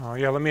Oh,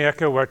 yeah, let me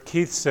echo what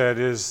Keith said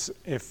is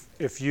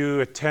if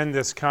you attend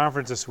this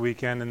conference this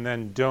weekend and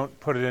then don't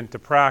put it into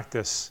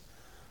practice,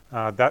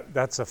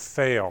 that's a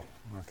fail.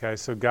 Okay,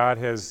 so God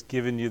has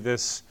given you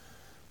this,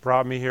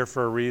 brought me here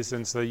for a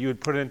reason so that you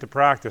would put it into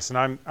practice.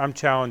 And I'm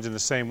challenged in the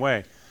same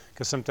way,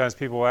 because sometimes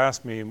people will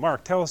ask me,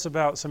 Mark, tell us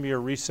about some of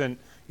your recent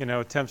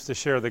attempts to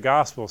share the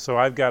gospel. So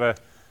I've got to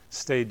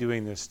stay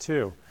doing this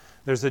too.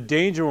 There's a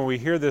danger when we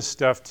hear this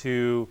stuff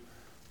to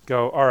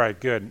go, all right,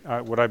 good.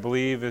 What I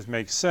believe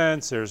makes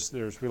sense.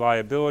 There's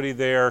reliability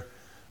there.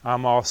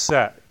 I'm all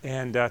set.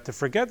 And to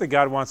forget that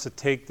God wants to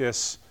take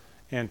this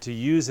and to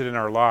use it in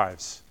our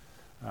lives,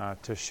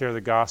 to share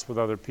the gospel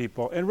with other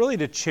people, and really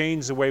to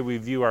change the way we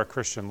view our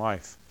Christian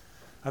life.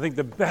 I think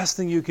the best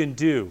thing you can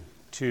do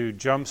to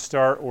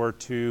jumpstart or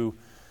to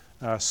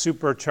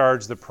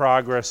supercharge the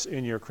progress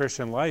in your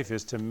Christian life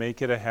is to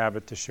make it a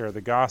habit to share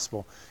the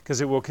gospel, because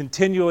it will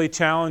continually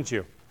challenge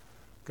you.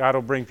 God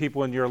will bring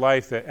people into your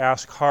life that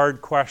ask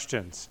hard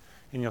questions,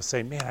 and you'll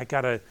say, man, I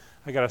gotta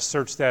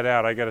search that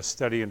out. I gotta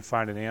study and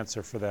find an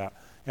answer for that.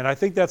 And I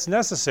think that's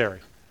necessary.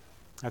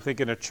 I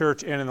think in a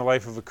church and in the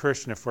life of a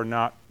Christian, if we're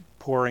not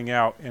pouring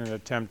out in an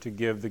attempt to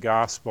give the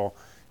gospel,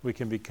 we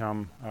can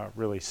become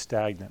really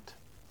stagnant.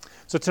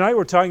 So tonight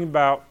we're talking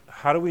about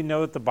how do we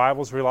know that the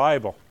Bible's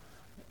reliable?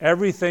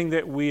 Everything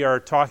that we are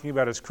talking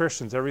about as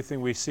Christians,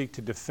 everything we seek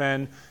to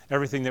defend,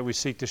 everything that we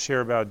seek to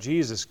share about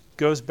Jesus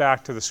goes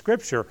back to the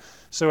Scripture.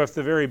 So if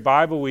the very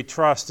Bible we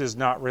trust is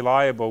not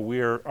reliable,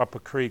 we are up a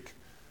creek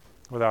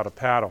without a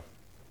paddle.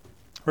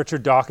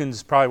 Richard Dawkins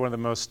is probably one of the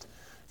most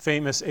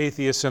famous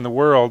atheists in the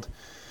world.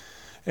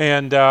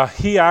 And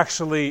he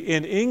actually,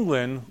 in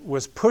England,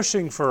 was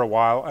pushing for a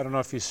while, I don't know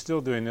if he's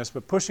still doing this,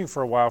 but pushing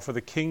for a while for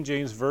the King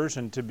James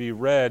Version to be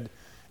read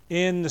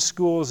in the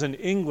schools in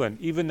England.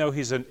 Even though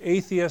he's an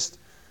atheist,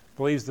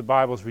 believes the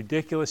Bible is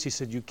ridiculous, he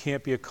said you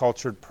can't be a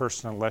cultured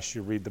person unless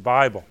you read the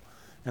Bible.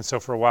 And so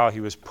for a while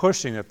he was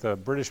pushing that the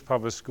British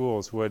public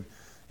schools would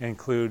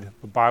include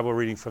a Bible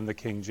reading from the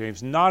King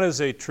James, not as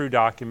a true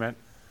document,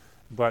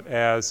 but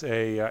as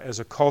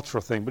a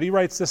cultural thing. But he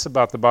writes this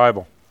about the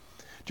Bible.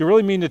 Do you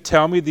really mean to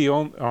tell me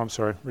reading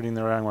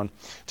the wrong one.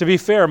 To be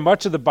fair,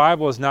 much of the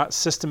Bible is not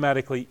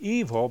systematically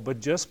evil, but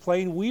just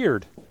plain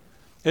weird,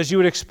 as you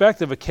would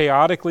expect of a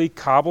chaotically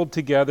cobbled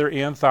together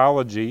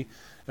anthology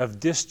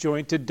of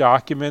disjointed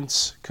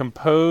documents,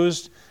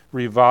 composed,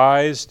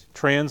 revised,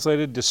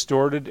 translated,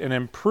 distorted, and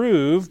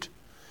improved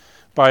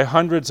by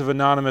hundreds of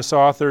anonymous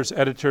authors,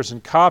 editors,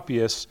 and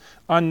copyists,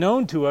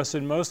 unknown to us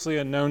and mostly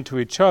unknown to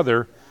each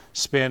other,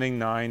 spanning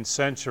 9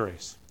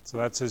 centuries. So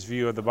that's his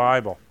view of the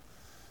Bible.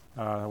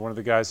 One of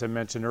the guys I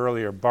mentioned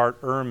earlier, Bart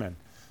Ehrman,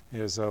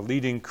 is a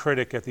leading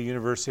critic at the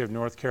University of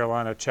North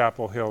Carolina,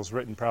 Chapel Hill. He's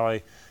written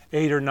probably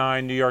 8 or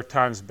 9 New York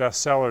Times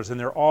bestsellers, and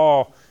they're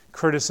all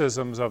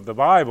criticisms of the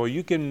Bible.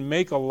 You can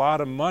make a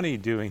lot of money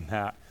doing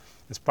that.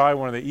 It's probably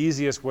one of the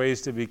easiest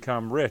ways to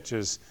become rich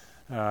is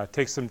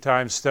take some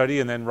time, study,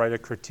 and then write a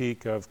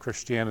critique of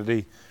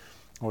Christianity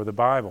or the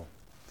Bible.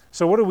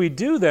 So what do we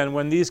do then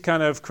when these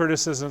kind of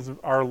criticisms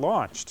are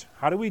launched?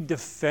 How do we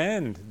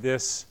defend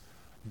this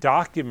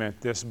document,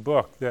 this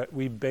book that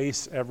we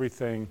base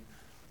everything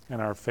in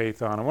our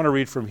faith on? I want to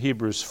read from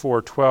Hebrews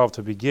 4:12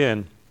 to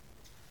begin,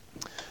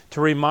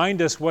 to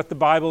remind us what the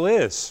Bible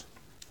is.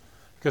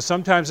 Because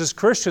sometimes as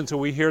Christians,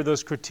 when we hear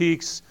those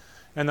critiques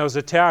and those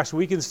attacks,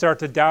 we can start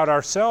to doubt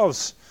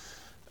ourselves.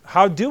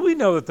 How do we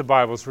know that the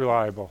Bible is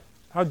reliable?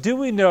 How do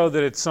we know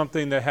that it's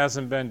something that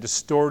hasn't been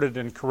distorted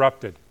and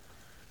corrupted?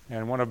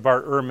 And one of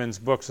Bart Ehrman's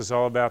books is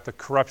all about the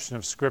corruption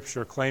of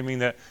Scripture, claiming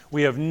that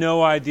we have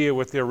no idea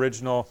what the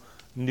original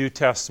New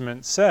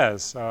Testament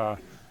says.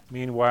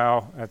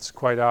 Meanwhile, it's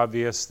quite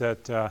obvious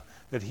that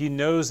he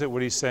knows that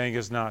what he's saying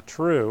is not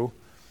true,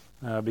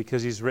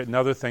 because he's written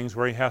other things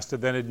where he has to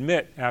then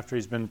admit after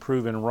he's been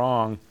proven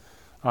wrong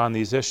on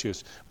these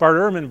issues. Bart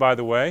Ehrman, by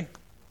the way,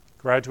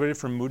 graduated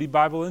from Moody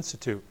Bible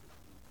Institute.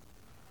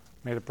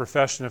 Made a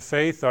profession of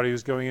faith, thought he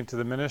was going into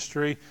the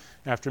ministry.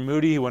 After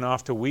Moody, he went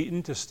off to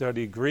Wheaton to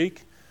study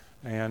Greek.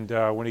 And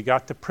when he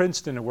got to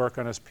Princeton to work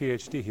on his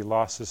PhD, he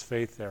lost his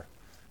faith there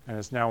and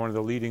is now one of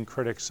the leading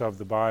critics of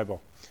the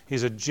Bible.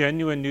 He's a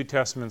genuine New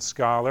Testament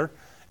scholar,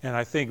 and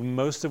I think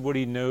most of what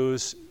he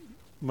knows,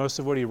 most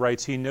of what he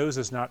writes, he knows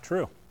is not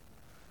true.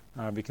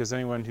 Because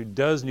anyone who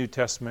does New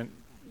Testament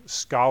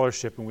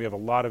scholarship, and we have a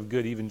lot of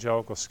good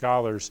evangelical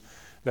scholars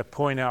that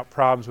point out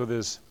problems with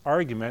his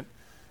argument,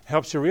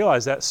 helps you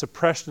realize that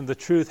suppression of the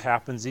truth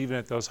happens even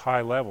at those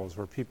high levels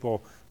where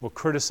people will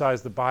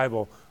criticize the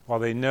Bible while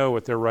they know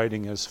what they're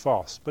writing is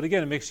false. But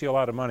again, it makes you a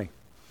lot of money.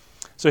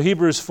 So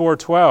Hebrews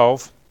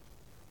 4:12,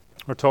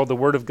 we're told the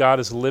Word of God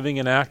is living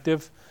and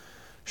active,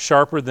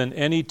 sharper than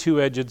any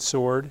two-edged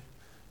sword,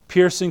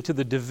 piercing to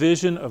the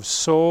division of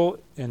soul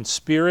and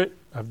spirit,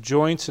 of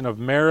joints and of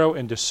marrow,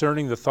 and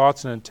discerning the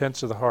thoughts and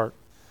intents of the heart.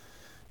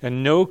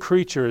 And no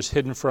creature is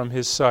hidden from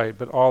his sight,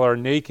 but all are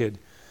naked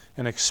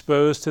and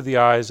exposed to the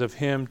eyes of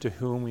him to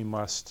whom we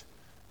must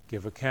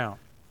give account.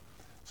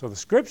 So the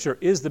Scripture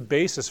is the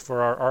basis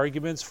for our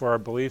arguments, for our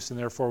beliefs, and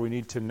therefore we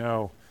need to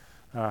know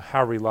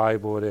how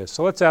reliable it is.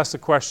 So let's ask the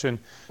question,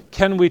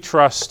 can we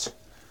trust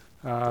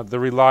the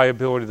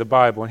reliability of the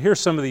Bible? And here's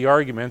some of the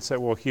arguments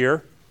that we'll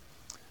hear.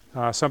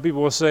 Some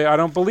people will say, I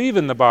don't believe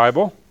in the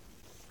Bible.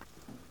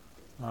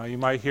 You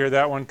might hear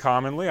that one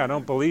commonly. I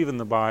don't believe in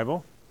the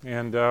Bible.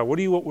 And what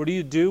do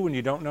you do when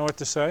you don't know what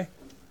to say?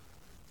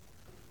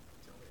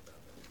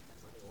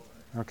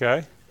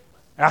 Okay.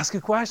 Ask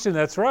a question,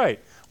 that's right.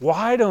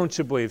 Why don't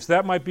you believe? So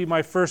that might be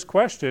my first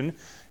question.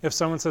 If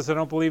someone says, I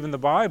don't believe in the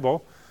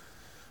Bible,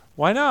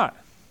 why not?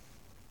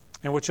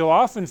 And what you'll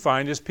often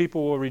find is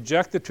people will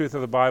reject the truth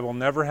of the Bible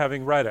never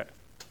having read it.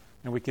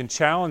 And we can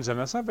challenge them.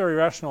 That's not a very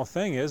rational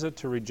thing, is it,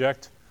 to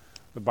reject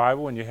the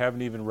Bible when you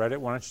haven't even read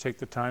it? Why don't you take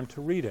the time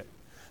to read it?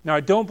 Now,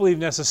 I don't believe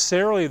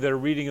necessarily that a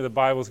reading of the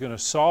Bible is going to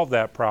solve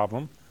that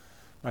problem.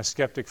 My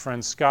skeptic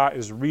friend Scott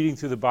is reading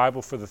through the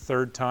Bible for the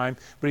third time,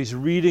 but he's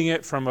reading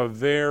it from a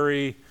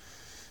very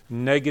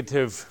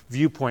negative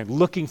viewpoint,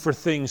 looking for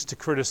things to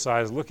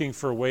criticize, looking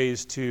for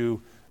ways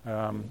to,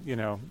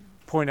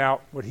 point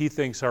out what he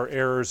thinks are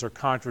errors or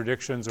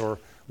contradictions or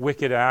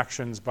wicked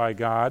actions by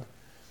God.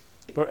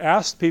 But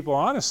ask people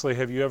honestly,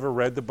 have you ever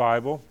read the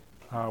Bible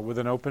with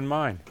an open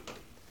mind?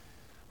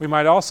 We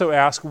might also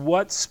ask,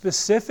 what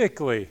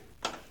specifically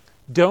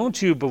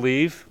don't you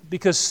believe?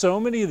 Because so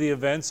many of the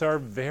events are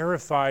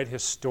verified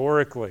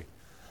historically.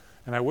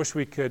 And I wish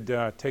we could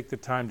take the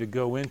time to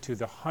go into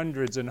the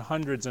hundreds and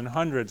hundreds and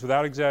hundreds,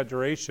 without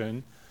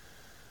exaggeration,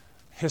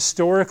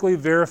 historically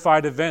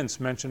verified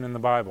events mentioned in the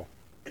Bible.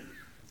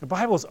 The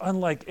Bible is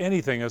unlike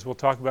anything, as we'll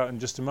talk about in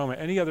just a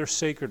moment, any other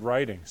sacred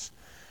writings,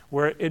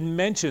 where it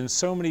mentions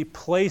so many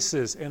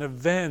places and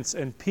events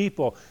and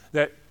people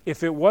that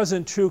if it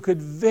wasn't true could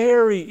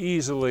very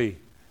easily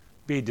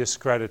be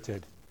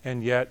discredited.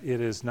 And yet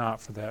it is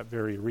not for that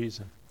very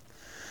reason.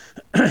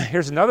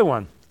 Here's another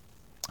one.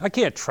 I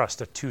can't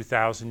trust a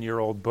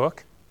 2,000-year-old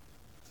book.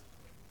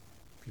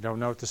 If you don't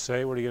know what to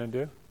say, what are you going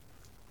to do?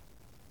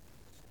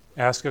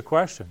 Ask a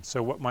question.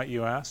 So what might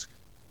you ask?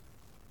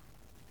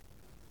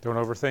 Don't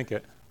overthink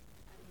it.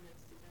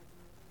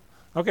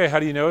 Okay, how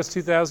do you know it's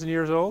 2,000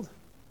 years old?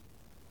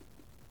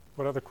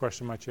 What other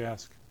question might you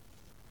ask?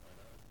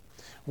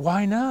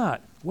 Why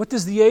not? What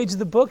does the age of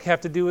the book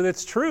have to do with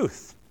its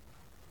truth?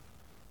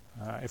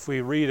 If we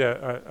read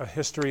a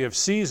history of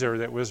Caesar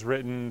that was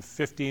written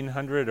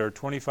 1,500 or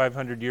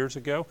 2,500 years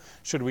ago,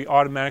 should we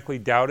automatically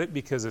doubt it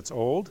because it's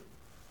old?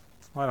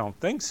 I don't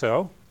think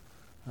so.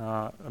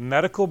 A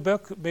medical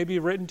book maybe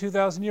written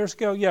 2,000 years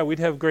ago? Yeah, we'd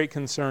have great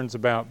concerns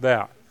about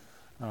that.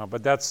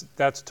 But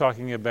that's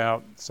talking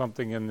about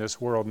something in this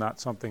world,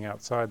 not something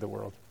outside the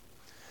world.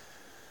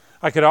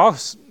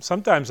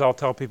 Sometimes I'll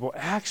tell people,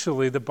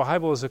 actually, the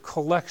Bible is a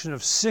collection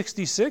of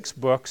 66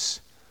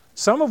 books,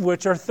 some of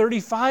which are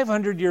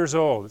 3,500 years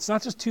old. It's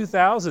not just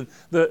 2,000.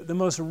 The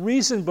most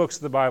recent books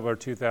of the Bible are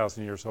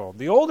 2,000 years old.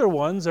 The older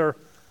ones are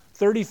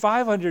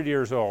 3,500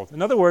 years old.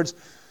 In other words,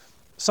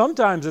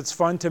 sometimes it's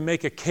fun to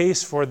make a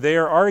case for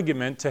their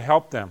argument to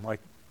help them. Like,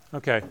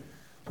 okay,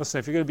 listen,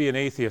 if you're going to be an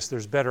atheist,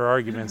 there's better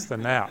arguments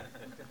than that.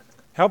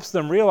 Helps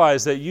them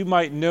realize that you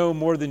might know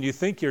more than you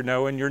think you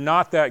know, and you're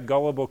not that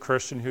gullible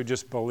Christian who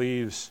just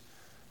believes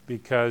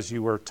because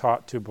you were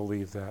taught to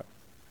believe that.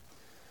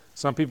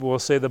 Some people will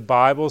say the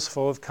Bible's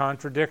full of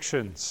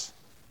contradictions.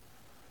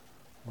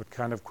 What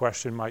kind of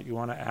question might you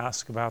want to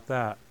ask about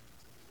that?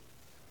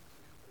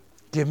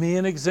 Give me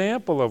an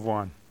example of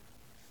one.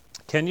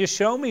 Can you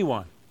show me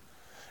one?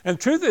 And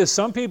the truth is,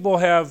 some people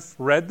have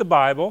read the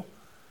Bible.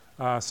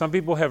 Some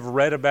people have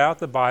read about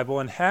the Bible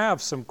and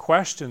have some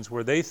questions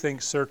where they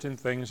think certain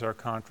things are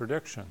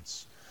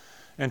contradictions.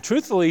 And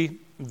truthfully,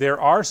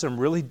 there are some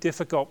really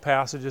difficult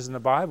passages in the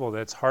Bible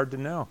that's hard to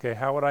know. Okay,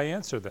 how would I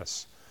answer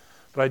this?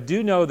 But I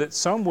do know that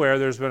somewhere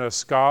there's been a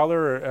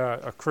scholar,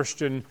 a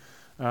Christian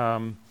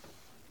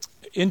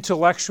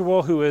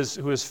intellectual who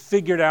has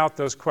figured out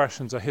those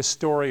questions, a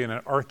historian,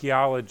 an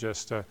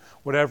archaeologist,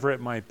 whatever it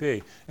might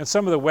be. And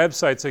some of the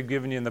websites I've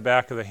given you in the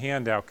back of the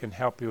handout can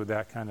help you with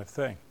that kind of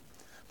thing.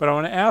 But I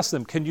want to ask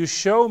them, can you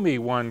show me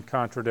one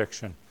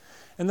contradiction?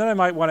 And then I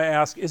might want to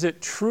ask, is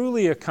it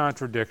truly a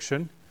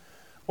contradiction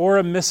or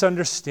a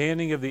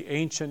misunderstanding of the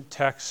ancient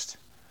text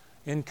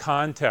in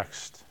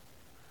context?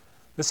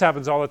 This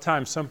happens all the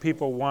time. Some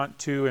people want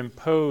to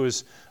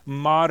impose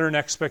modern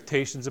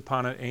expectations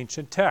upon an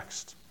ancient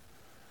text.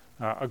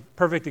 A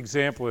perfect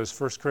example is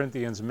 1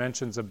 Corinthians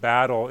mentions a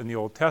battle in the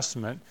Old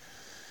Testament.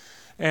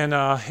 And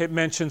it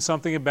mentions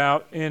something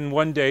about in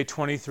one day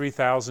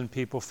 23,000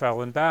 people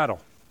fell in battle.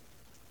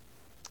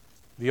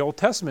 The Old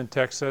Testament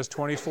text says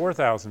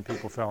 24,000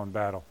 people fell in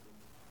battle.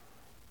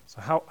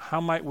 So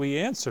how might we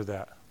answer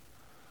that?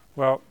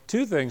 Well,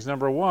 two things.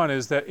 Number one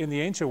is that in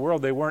the ancient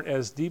world, they weren't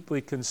as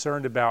deeply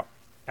concerned about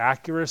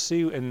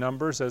accuracy in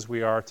numbers as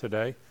we are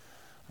today.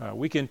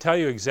 We can tell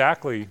you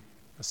exactly,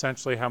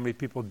 essentially, how many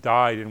people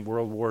died in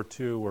World War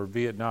II or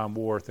Vietnam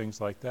War,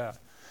 things like that.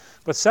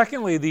 But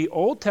secondly, the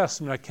Old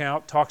Testament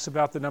account talks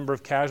about the number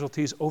of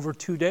casualties over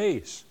 2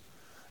 days.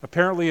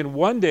 Apparently in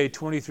one day,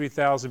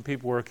 23,000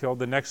 people were killed.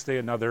 The next day,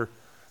 another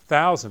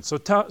thousands. So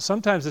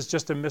sometimes it's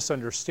just a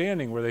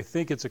misunderstanding where they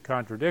think it's a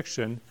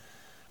contradiction,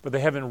 but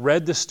they haven't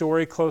read the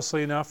story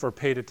closely enough or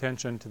paid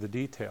attention to the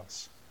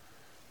details.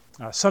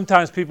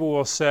 Sometimes people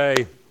will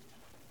say,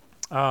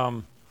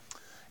 how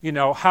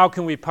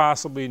can we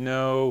possibly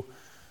know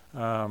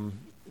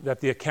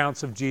that the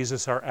accounts of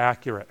Jesus are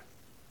accurate?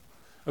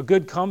 A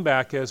good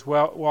comeback is,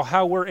 well,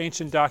 how were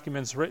ancient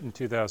documents written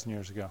 2,000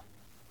 years ago?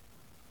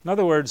 In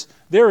other words,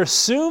 they're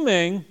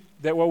assuming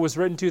that what was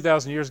written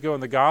 2,000 years ago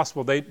in the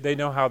gospel, they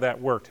know how that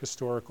worked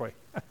historically.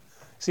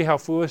 See how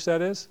foolish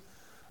that is?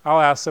 I'll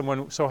ask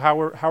someone, so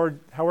how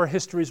are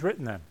histories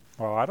written then?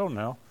 Well, I don't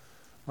know.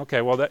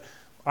 Okay, well,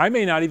 I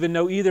may not even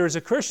know either as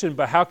a Christian,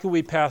 but how can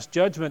we pass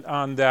judgment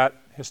on that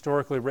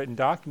historically written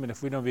document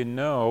if we don't even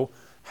know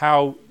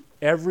how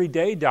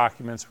everyday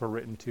documents were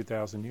written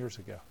 2,000 years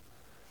ago?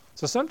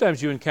 So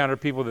sometimes you encounter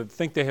people that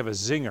think they have a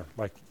zinger,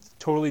 like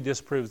totally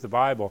disproves the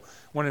Bible,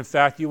 when in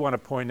fact you want to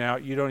point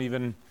out you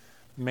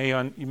may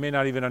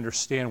not even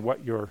understand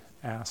what you're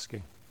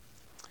asking.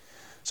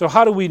 So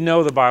how do we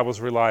know the Bible's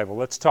reliable?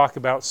 Let's talk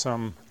about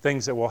some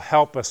things that will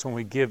help us when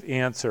we give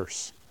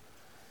answers.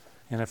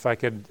 And if I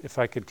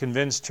could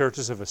convince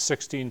churches of a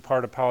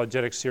 16-part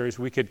apologetic series,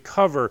 we could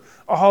cover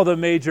all the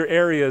major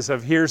areas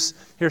of here's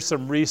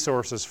some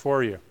resources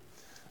for you.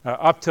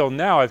 Up till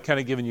now, I've kind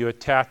of given you a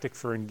tactic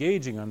for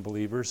engaging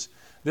unbelievers.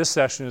 This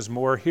session is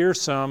more,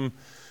 here's some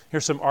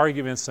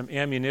arguments, some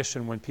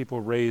ammunition when people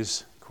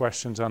raise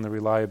questions on the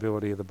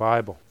reliability of the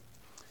Bible.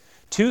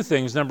 Two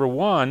things. Number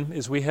one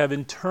is we have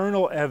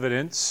internal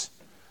evidence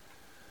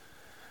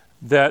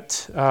that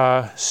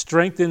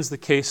strengthens the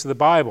case of the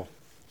Bible.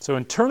 So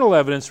internal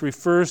evidence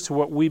refers to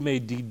what we may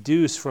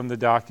deduce from the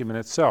document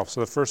itself. So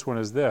the first one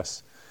is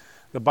this.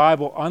 The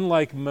Bible,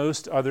 unlike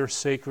most other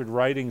sacred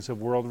writings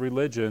of world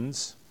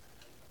religions,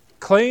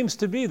 claims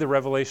to be the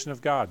revelation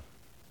of God.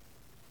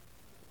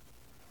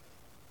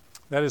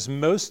 That is,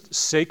 most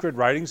sacred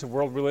writings of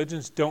world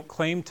religions don't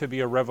claim to be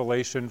a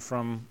revelation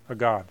from a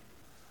God.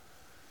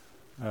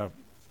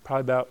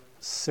 Probably about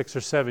 6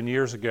 or 7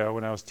 years ago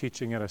when I was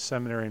teaching at a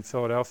seminary in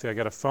Philadelphia, I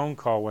got a phone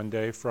call one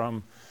day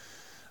from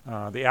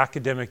the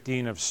academic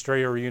dean of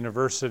Strayer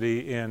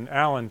University in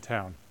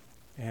Allentown.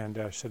 And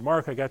she said,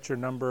 Mark, I got your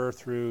number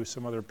through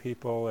some other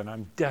people, and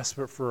I'm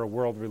desperate for a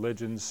world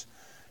religions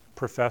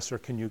professor.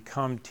 Can you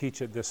come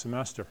teach it this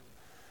semester?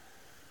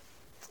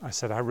 I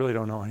said, I really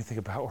don't know anything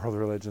about world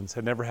religions.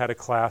 I never had a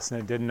class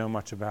and I didn't know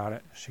much about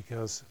it. She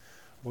goes,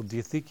 well, do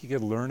you think you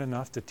could learn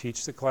enough to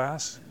teach the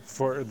class?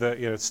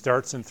 It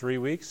starts in 3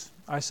 weeks?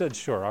 I said,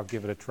 sure, I'll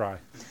give it a try.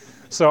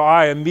 So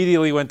I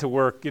immediately went to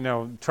work,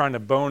 trying to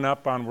bone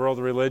up on world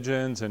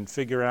religions and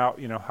figure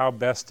out, how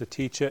best to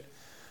teach it.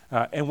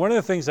 And one of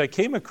the things I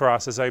came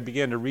across as I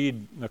began to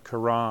read the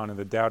Quran and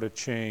the Tao Te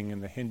Ching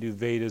and the Hindu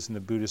Vedas and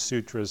the Buddhist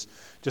Sutras,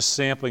 just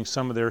sampling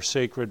some of their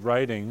sacred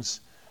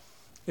writings,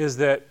 is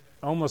that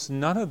almost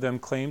none of them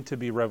claim to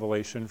be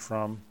revelation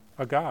from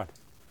a God.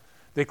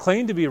 They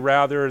claim to be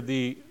rather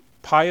the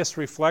pious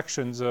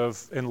reflections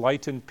of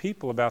enlightened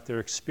people about their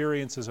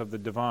experiences of the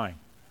divine.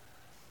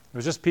 It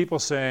was just people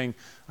saying,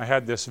 I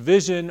had this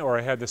vision, or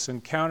I had this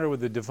encounter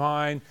with the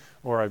divine,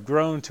 or I've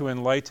grown to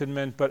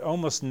enlightenment, but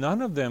almost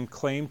none of them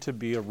claim to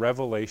be a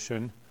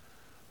revelation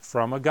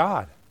from a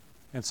God.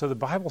 And so the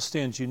Bible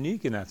stands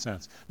unique in that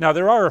sense. Now,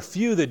 there are a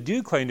few that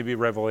do claim to be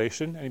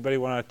revelation. Anybody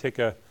want to take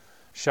a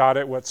shot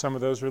at what some of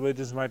those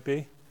religions might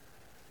be?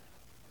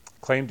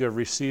 Claim to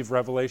receive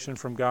revelation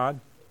from God?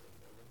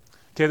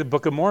 Okay, the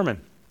Book of Mormon.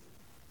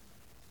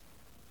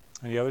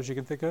 Any others you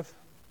can think of?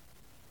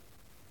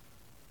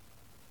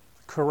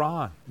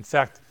 Quran. In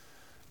fact,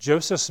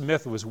 Joseph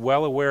Smith was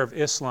well aware of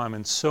Islam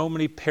and so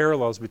many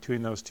parallels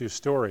between those two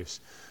stories.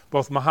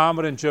 Both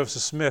Muhammad and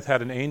Joseph Smith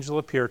had an angel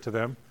appear to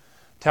them,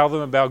 tell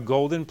them about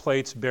golden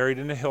plates buried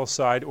in a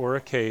hillside or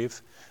a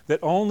cave that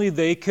only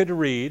they could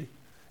read.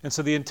 And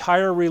so the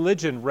entire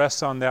religion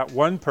rests on that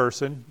one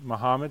person,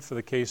 Muhammad for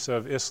the case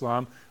of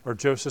Islam, or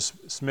Joseph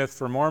Smith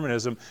for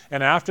Mormonism.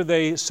 And after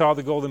they saw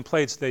the golden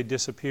plates, they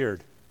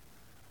disappeared.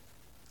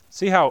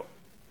 See how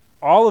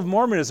all of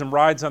Mormonism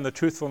rides on the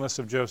truthfulness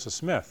of Joseph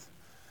Smith,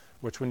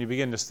 which when you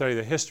begin to study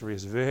the history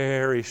is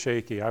very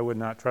shaky. I would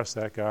not trust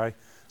that guy,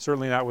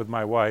 certainly not with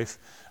my wife,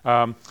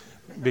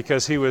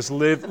 because he was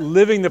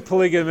living the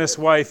polygamous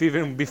wife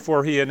even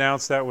before he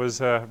announced that was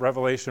a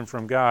revelation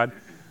from God.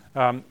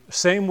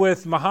 Same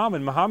with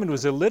Muhammad. Muhammad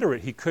was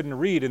illiterate. He couldn't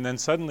read, and then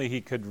suddenly he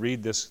could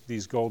read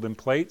these golden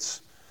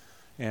plates,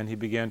 and he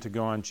began to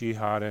go on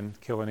jihad and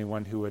kill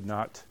anyone who would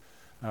not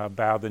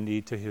bow the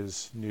knee to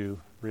his new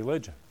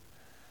religion.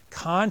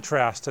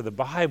 Contrast to the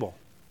Bible,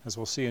 as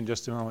we'll see in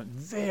just a moment,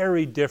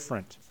 very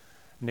different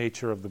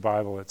nature of the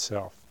Bible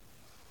itself.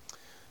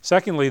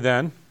 Secondly,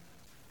 then,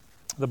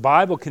 the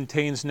Bible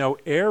contains no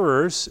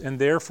errors and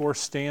therefore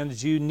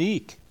stands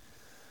unique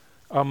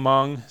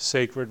among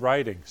sacred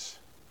writings.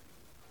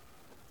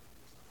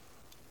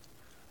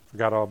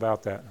 Forgot all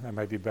about that. That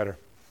might be better.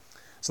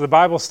 So the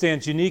Bible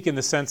stands unique in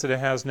the sense that it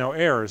has no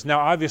errors. Now,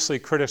 obviously,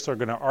 critics are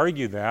going to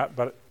argue that,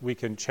 but we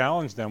can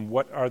challenge them.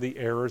 What are the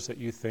errors that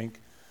you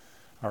think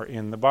are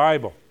in the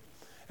Bible?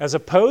 as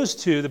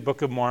opposed to the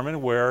Book of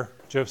Mormon, where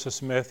Joseph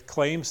Smith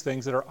claims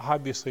things that are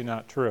obviously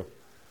not true.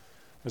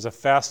 There's a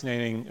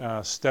fascinating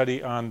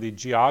study on the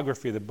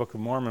geography of the Book of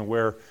Mormon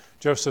where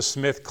Joseph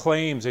Smith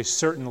claims a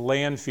certain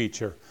land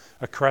feature,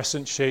 a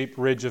crescent-shaped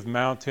ridge of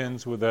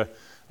mountains with a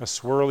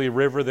swirly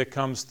river that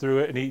comes through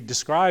it, and he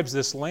describes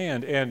this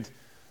land. And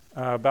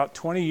about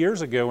 20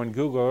 years ago when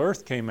Google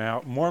Earth came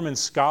out, Mormon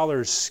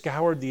scholars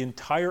scoured the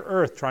entire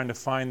earth trying to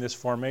find this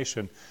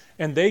formation.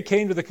 And they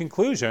came to the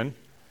conclusion,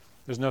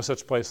 there's no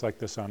such place like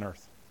this on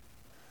earth.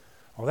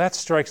 Well, that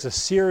strikes a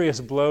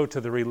serious blow to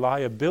the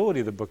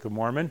reliability of the Book of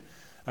Mormon.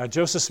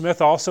 Joseph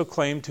Smith also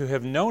claimed to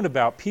have known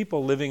about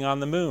people living on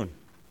the moon.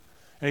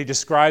 And he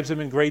describes them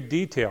in great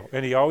detail.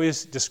 And he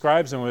always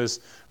describes them as,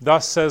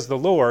 thus says the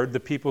Lord, the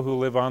people who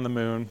live on the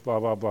moon,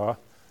 blah, blah, blah.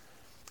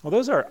 Well,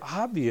 those are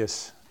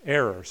obvious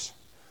errors.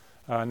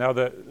 Now,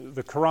 the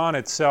Quran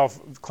itself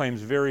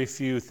claims very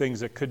few things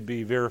that could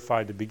be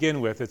verified to begin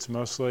with. It's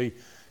mostly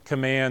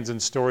commands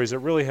and stories that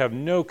really have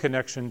no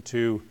connection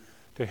to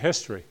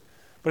history.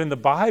 But in the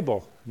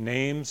Bible,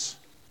 names,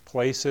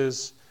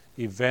 places,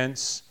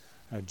 events,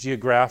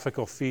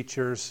 geographical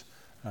features,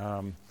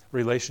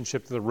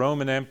 relationship to the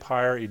Roman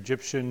Empire,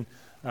 Egyptian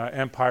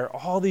Empire,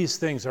 all these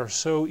things are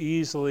so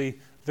easily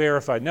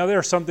verified. Now, there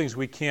are some things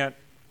we can't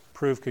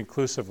prove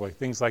conclusively,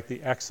 things like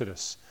the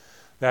Exodus.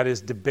 That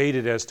is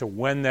debated as to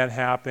when that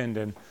happened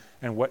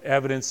and what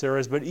evidence there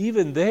is. But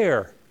even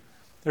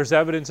there's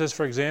evidences,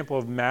 for example,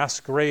 of mass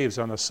graves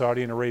on the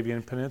Saudi and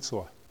Arabian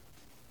Peninsula.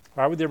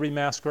 Why would there be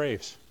mass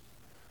graves?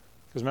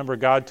 Because remember,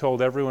 God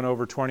told everyone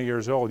over 20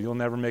 years old, you'll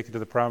never make it to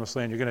the promised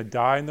land. You're going to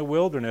die in the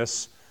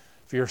wilderness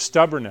for your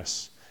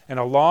stubbornness. And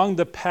along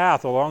the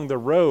path, along the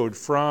road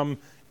from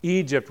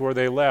Egypt where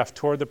they left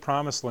toward the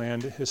promised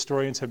land,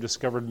 historians have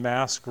discovered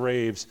mass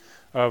graves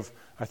of,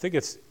 I think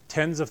it's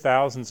tens of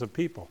thousands of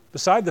people,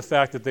 beside the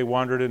fact that they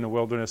wandered in the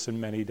wilderness and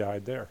many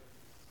died there.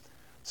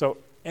 So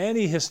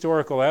any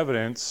historical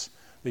evidence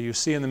that you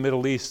see in the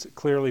Middle East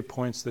clearly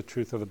points to the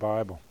truth of the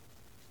Bible.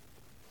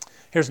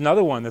 Here's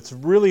another one that's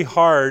really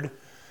hard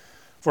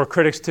for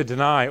critics to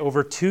deny.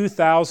 Over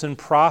 2,000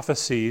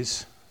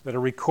 prophecies that are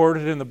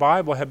recorded in the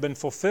Bible have been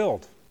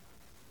fulfilled,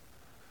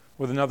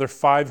 with another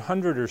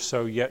 500 or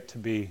so yet to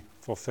be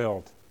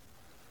fulfilled.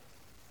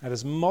 That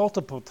is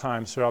multiple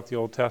times throughout the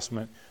Old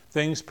Testament,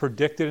 things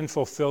predicted and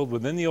fulfilled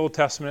within the Old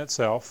Testament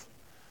itself,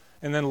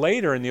 and then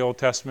later in the Old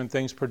Testament,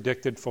 things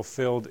predicted,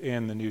 fulfilled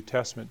in the New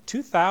Testament.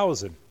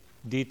 2,000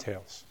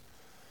 details.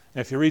 And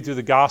if you read through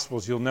the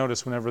Gospels, you'll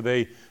notice whenever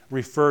they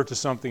refer to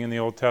something in the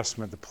Old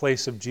Testament, the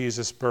place of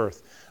Jesus'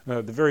 birth,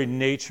 the very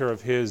nature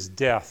of his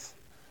death,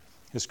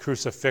 his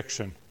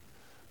crucifixion,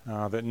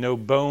 that no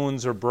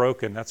bones are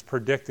broken. That's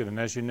predicted. And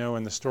as you know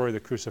in the story of the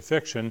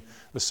crucifixion,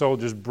 the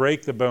soldiers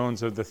break the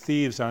bones of the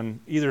thieves on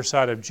either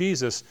side of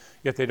Jesus,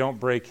 yet they don't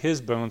break his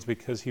bones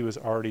because he was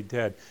already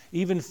dead.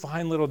 Even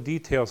fine little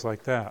details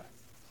like that.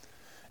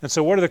 And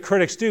so what do the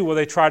critics do? Well,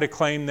 they try to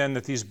claim then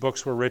that these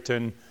books were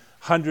written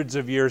hundreds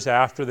of years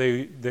after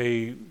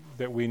that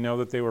we know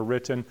that they were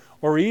written,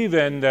 or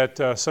even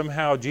that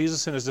somehow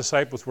Jesus and his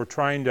disciples were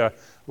trying to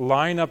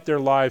line up their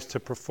lives to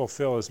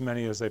fulfill as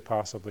many as they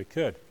possibly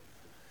could.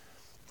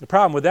 The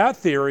problem with that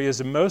theory is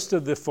that most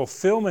of the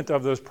fulfillment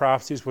of those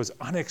prophecies was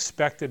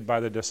unexpected by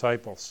the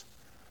disciples.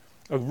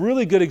 A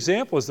really good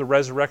example is the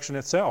resurrection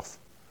itself.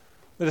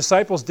 The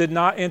disciples did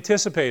not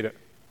anticipate it.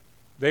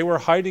 They were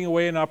hiding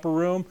away in an upper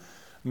room.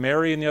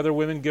 Mary and the other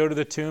women go to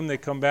the tomb. They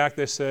come back.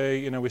 They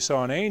say, we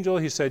saw an angel.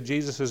 He said,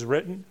 Jesus is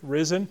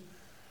risen.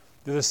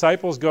 The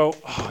disciples go,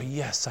 oh,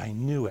 yes, I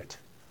knew it.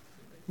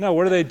 No,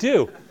 what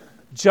do?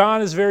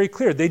 John is very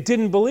clear. They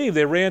didn't believe.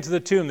 They ran to the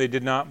tomb. They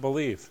did not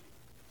believe.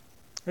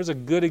 There's a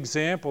good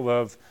example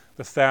of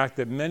the fact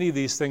that many of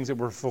these things that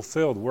were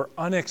fulfilled were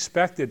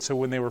unexpected. So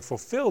when they were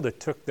fulfilled, it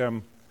took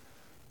them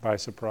by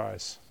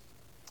surprise.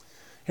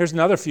 Here's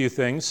another few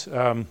things.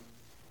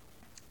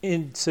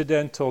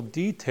 Incidental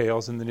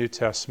details in the New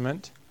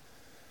Testament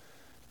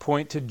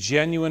point to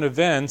genuine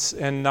events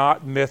and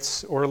not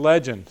myths or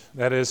legend.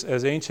 That is,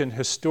 as ancient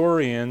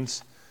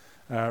historians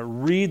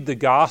read the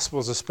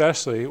Gospels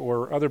especially,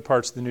 or other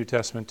parts of the New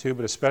Testament too,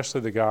 but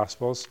especially the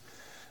Gospels,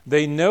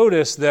 they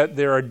notice that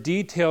there are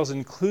details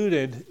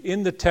included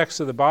in the text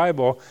of the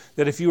Bible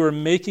that if you were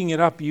making it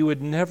up, you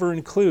would never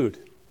include.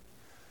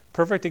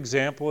 Perfect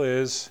example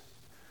is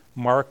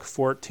Mark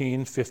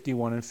 14,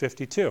 51 and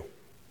 52.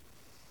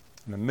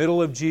 In the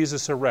middle of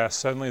Jesus' arrest,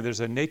 suddenly there's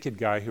a naked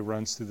guy who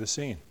runs through the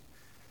scene.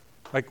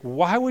 Like,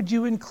 why would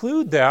you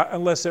include that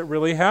unless it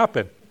really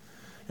happened?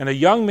 And a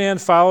young man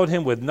followed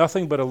him with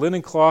nothing but a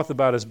linen cloth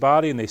about his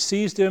body, and they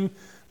seized him,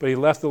 but he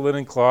left the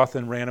linen cloth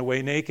and ran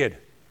away naked.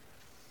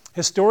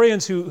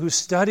 Historians who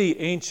study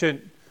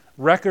ancient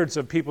records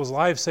of people's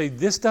lives say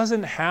this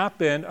doesn't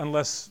happen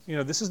unless,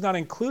 this is not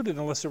included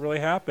unless it really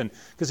happened.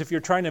 Because if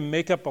you're trying to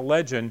make up a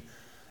legend,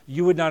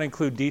 you would not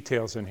include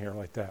details in here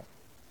like that.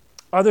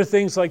 Other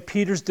things like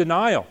Peter's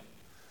denial.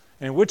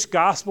 And which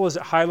gospel is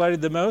it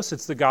highlighted the most?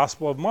 It's the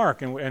Gospel of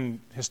Mark. And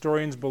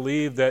historians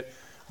believe that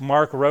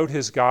Mark wrote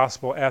his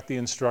gospel at the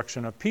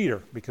instruction of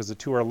Peter because the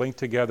two are linked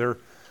together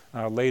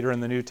later in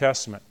the New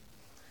Testament.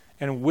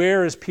 And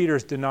where is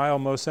Peter's denial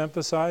most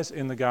emphasized?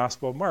 In the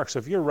Gospel of Mark. So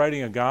if you're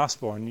writing a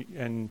gospel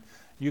and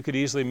you could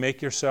easily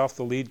make yourself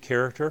the lead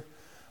character,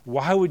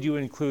 why would you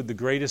include the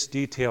greatest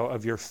detail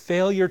of your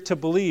failure to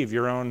believe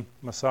your own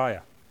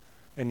Messiah?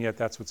 And yet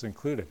that's what's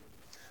included.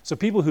 So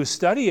people who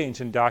study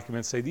ancient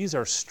documents say these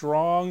are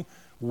strong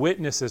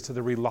witnesses to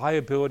the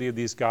reliability of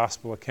these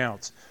gospel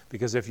accounts,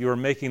 because if you were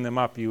making them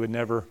up, you would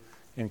never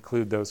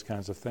include those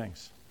kinds of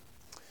things.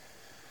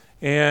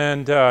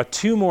 And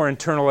two more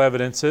internal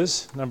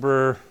evidences.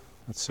 Let's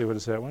see, what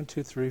is that? 1,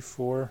 2, 3,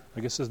 4. I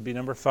guess this would be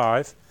number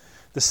 5.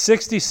 The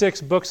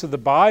 66 books of the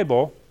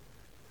Bible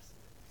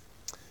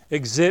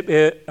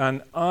exhibit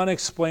an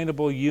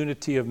unexplainable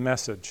unity of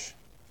message.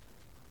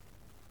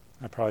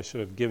 I probably should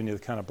have given you the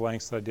kind of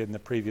blanks that I did in the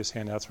previous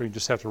handouts where you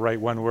just have to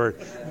write one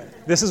word.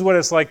 This is what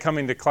it's like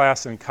coming to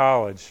class in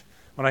college.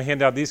 When I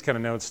hand out these kind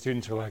of notes,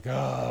 students are like,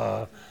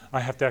 I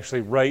have to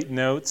actually write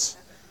notes.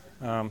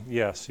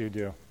 Yes, you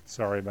do.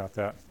 Sorry about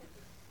that.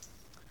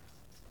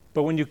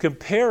 But when you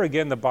compare,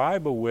 again, the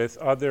Bible with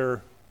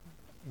other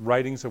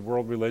writings of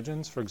world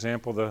religions, for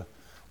example,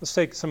 let's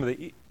take some of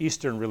the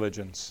Eastern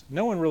religions.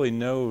 No one really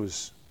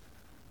knows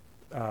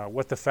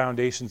what the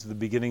foundations of the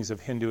beginnings of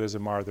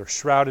Hinduism are. They're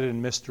shrouded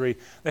in mystery.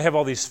 They have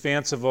all these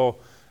fanciful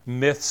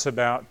myths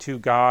about two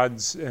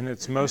gods, and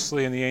it's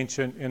mostly in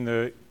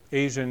the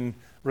Asian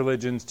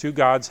religions, two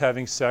gods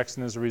having sex,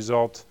 and as a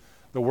result,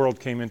 the world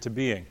came into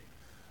being.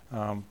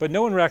 But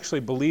no one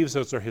actually believes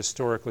those are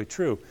historically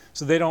true.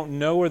 So they don't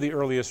know where the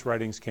earliest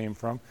writings came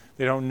from.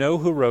 They don't know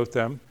who wrote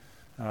them.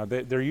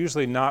 They're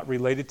usually not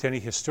related to any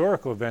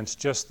historical events,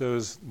 just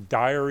those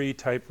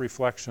diary-type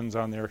reflections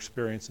on their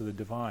experience of the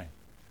divine.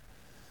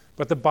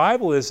 But the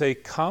Bible is a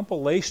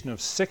compilation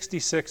of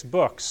 66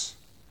 books.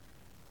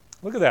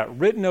 Look at that,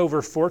 written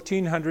over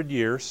 1,400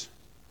 years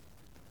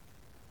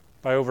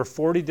by over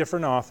 40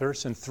 different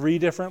authors in 3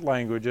 different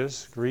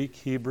languages, Greek,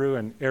 Hebrew,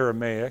 and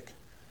Aramaic.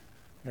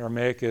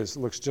 Aramaic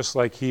looks just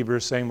like Hebrew,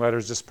 same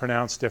letters, just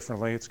pronounced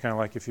differently. It's kind of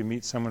like if you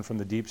meet someone from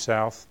the Deep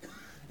South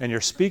and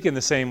you're speaking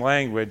the same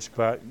language,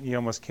 but you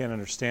almost can't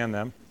understand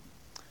them.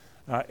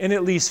 In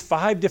at least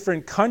 5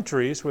 different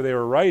countries where they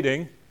were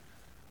writing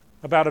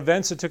about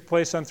events that took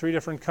place on 3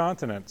 different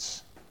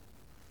continents.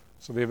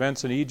 So the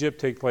events in Egypt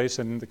take place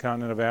in the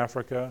continent of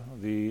Africa.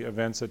 The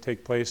events that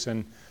take place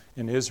in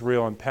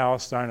Israel and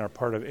Palestine are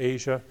part of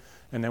Asia.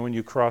 And then when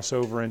you cross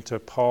over into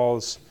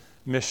Paul's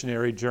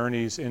missionary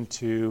journeys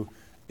into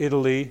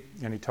Italy,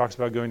 and he talks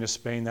about going to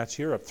Spain, that's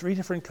Europe. 3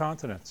 different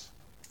continents.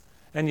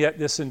 And yet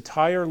this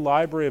entire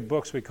library of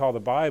books we call the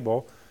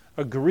Bible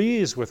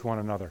agrees with one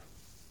another.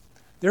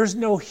 There's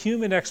no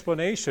human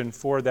explanation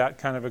for that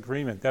kind of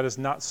agreement. That is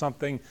not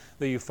something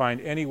that you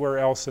find anywhere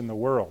else in the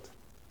world.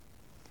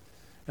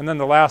 And then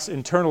the last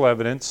internal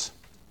evidence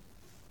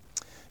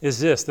is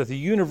this, that the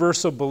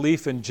universal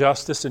belief in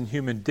justice and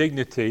human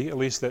dignity, at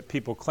least that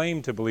people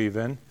claim to believe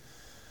in,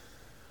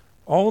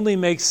 only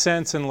makes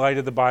sense in light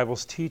of the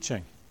Bible's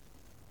teaching.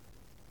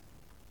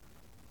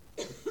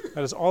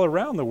 That is, all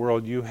around the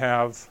world you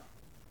have,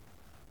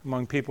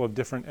 among people of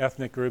different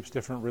ethnic groups,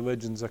 different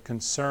religions, a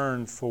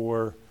concern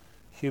for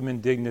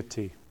human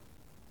dignity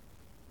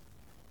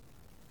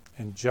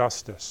and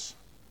justice.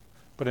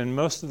 But in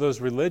most of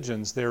those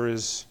religions,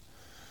 there's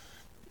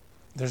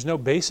no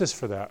basis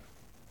for that.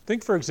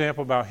 Think, for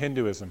example, about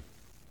Hinduism.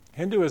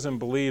 Hinduism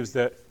believes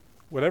that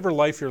whatever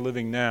life you're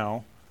living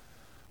now,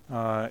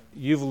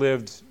 you've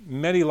lived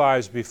many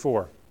lives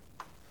before.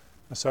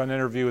 I saw an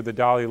interview with the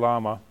Dalai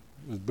Lama,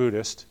 who's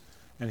Buddhist,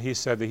 and he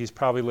said that he's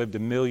probably lived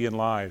 1 million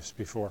lives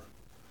before.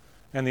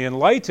 And the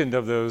enlightened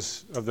of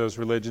those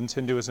religions,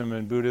 Hinduism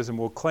and Buddhism,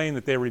 will claim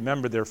that they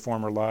remember their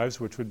former lives,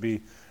 which would be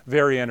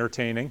very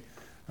entertaining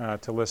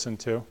to listen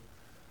to.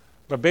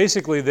 But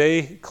basically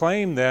they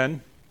claim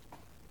then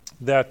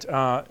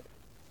that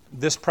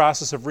this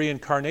process of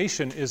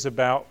reincarnation is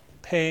about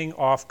paying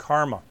off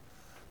karma.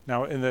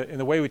 Now, in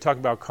the way we talk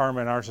about karma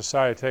in our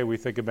society, we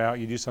think about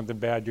you do something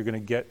bad, you're going to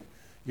get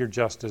your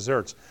just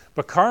desserts.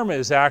 But karma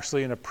is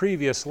actually in a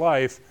previous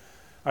life.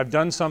 I've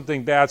done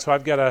something bad, so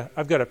I've got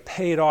to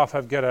pay it off.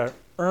 I've got to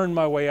earn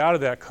my way out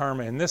of that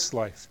karma in this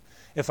life.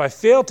 If I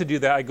fail to do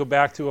that, I go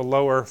back to a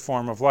lower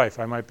form of life.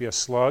 I might be a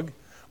slug,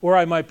 or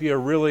I might be a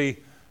really,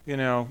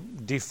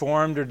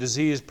 deformed or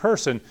diseased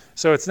person.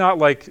 So it's not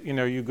like,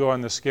 you go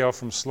on the scale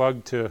from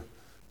slug to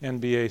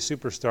NBA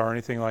superstar or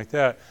anything like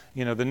that.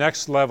 The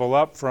next level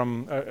up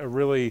from a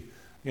really,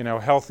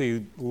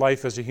 healthy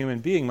life as a human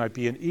being might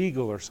be an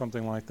eagle or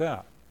something like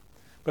that.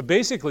 But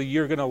basically,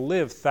 you're going to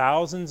live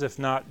thousands, if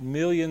not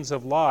millions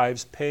of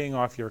lives paying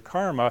off your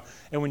karma.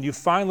 And when you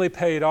finally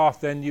pay it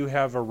off, then you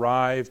have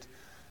arrived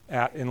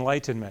at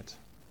enlightenment.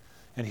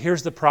 And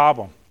here's the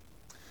problem.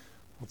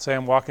 Let's say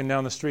I'm walking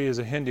down the street as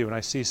a Hindu and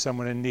I see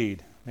someone in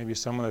need. Maybe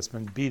someone that's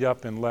been beat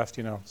up and left,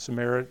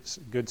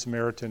 good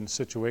Samaritan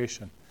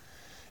situation.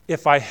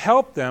 If I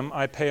help them,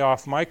 I pay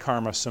off my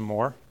karma some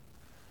more.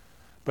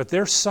 But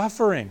they're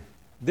suffering.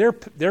 They're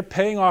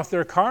paying off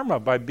their karma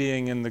by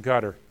being in the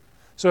gutter.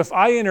 So if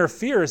I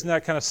interfere, isn't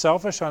that kind of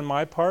selfish on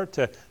my part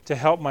to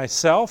help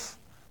myself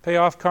pay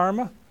off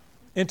karma?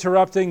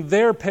 Interrupting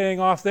their paying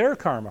off their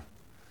karma.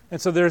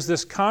 And so there's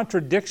this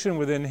contradiction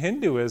within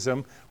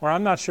Hinduism where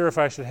I'm not sure if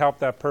I should help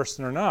that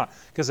person or not.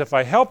 Because if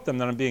I help them,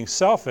 then I'm being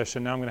selfish,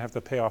 and now I'm going to have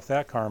to pay off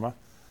that karma.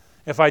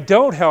 If I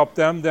don't help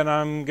them, then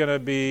I'm going to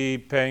be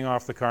paying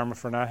off the karma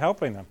for not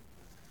helping them.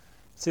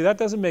 See, that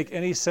doesn't make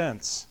any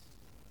sense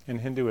in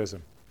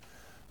Hinduism.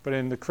 But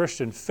in the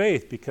Christian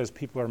faith, because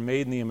people are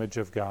made in the image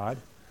of God,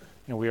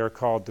 and we are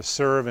called to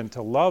serve and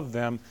to love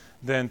them,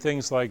 then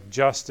things like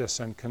justice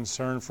and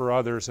concern for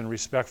others and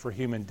respect for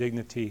human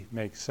dignity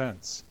make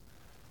sense.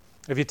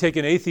 If you take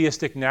an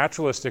atheistic,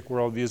 naturalistic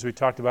worldview, as we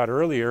talked about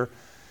earlier,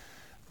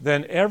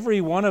 then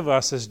every one of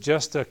us is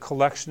just a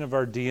collection of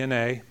our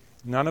DNA.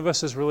 None of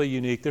us is really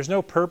unique. There's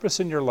no purpose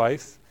in your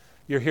life.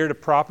 You're here to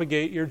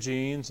propagate your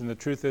genes, and the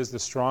truth is the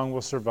strong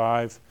will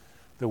survive,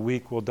 the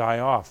weak will die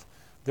off.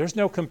 There's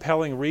no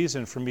compelling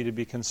reason for me to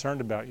be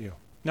concerned about you.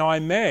 Now, I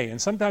may,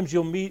 and sometimes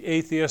you'll meet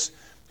atheists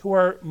who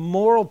are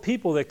moral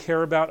people that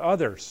care about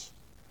others.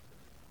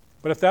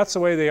 But if that's the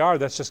way they are,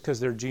 that's just because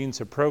their genes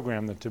have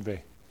programmed them to be. And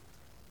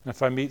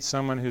if I meet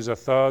someone who's a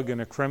thug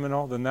and a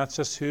criminal, then that's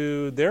just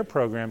who they're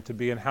programmed to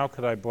be, and how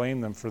could I blame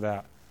them for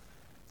that?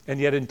 And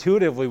yet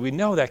intuitively we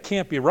know that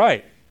can't be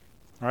right,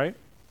 right?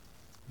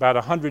 About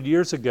 100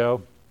 years ago,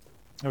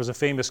 there was a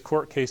famous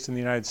court case in the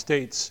United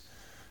States.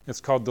 It's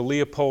called the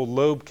Leopold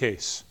Loeb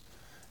case.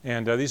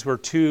 And these were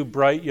two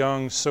bright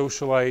young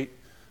socialite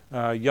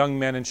young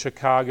men in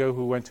Chicago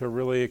who went to a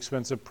really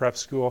expensive prep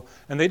school.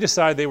 And they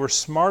decided they were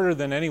smarter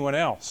than anyone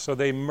else. So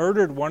they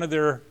murdered one of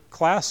their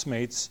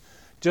classmates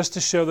just to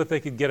show that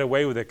they could get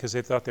away with it because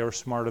they thought they were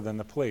smarter than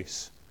the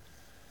police.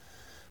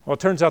 Well,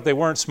 it turns out they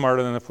weren't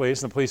smarter than the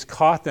police, and the police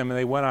caught them, and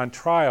they went on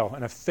trial.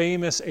 And a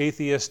famous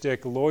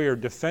atheistic lawyer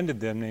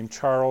defended them named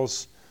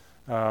Charles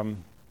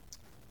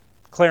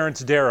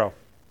Clarence Darrow.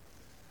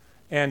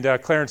 And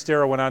Clarence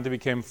Darrow went on to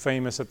become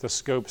famous at the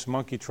Scopes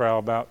monkey trial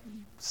about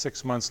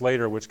 6 months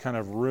later, which kind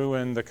of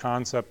ruined the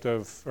concept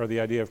of, or the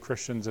idea of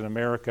Christians in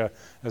America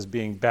as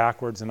being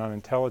backwards and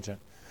unintelligent.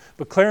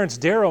 But Clarence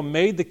Darrow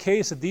made the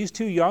case that these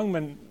two young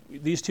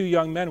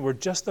men were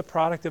just the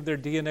product of their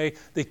DNA.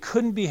 They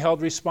couldn't be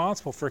held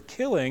responsible for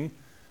killing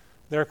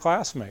their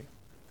classmate.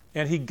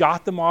 And he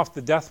got them off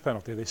the death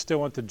penalty. They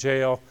still went to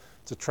jail.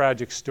 It's a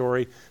tragic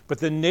story. But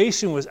the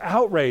nation was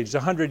outraged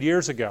 100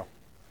 years ago.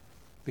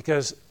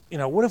 Because,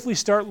 what if we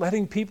start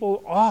letting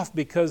people off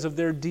because of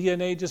their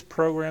DNA just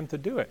programmed to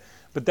do it?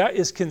 But that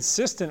is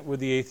consistent with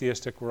the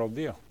atheistic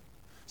worldview.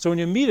 So when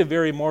you meet a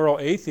very moral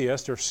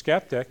atheist or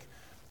skeptic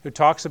who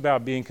talks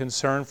about being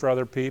concerned for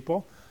other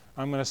people,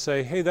 I'm going to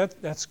say, hey,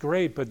 that's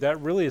great, but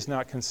that really is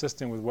not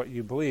consistent with what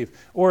you believe.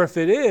 Or if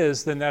it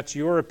is, then that's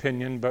your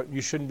opinion, but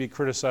you shouldn't be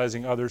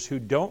criticizing others who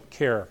don't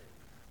care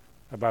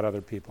about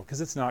other people,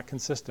 because it's not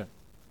consistent.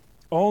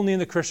 Only in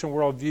the Christian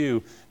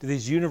worldview do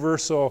these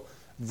universal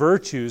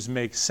virtues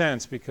make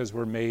sense because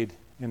we're made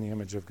in the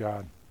image of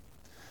God.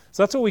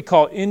 So that's what we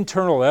call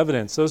internal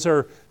evidence. Those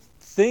are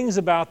things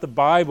about the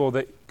Bible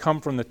that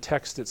come from the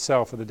text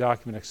itself or the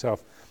document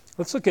itself.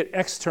 Let's look at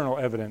external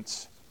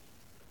evidence.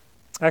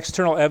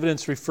 External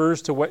evidence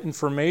refers to what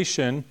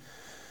information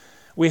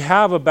we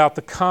have about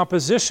the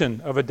composition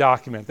of a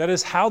document. That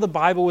is how the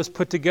Bible was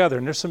put together.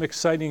 And there's some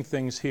exciting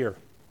things here.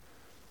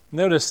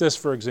 Notice this,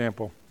 for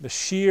example, the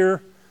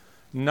sheer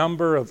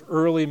number of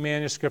early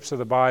manuscripts of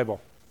the Bible.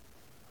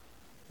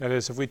 That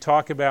is, if we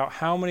talk about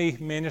how many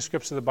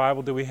manuscripts of the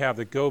Bible do we have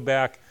that go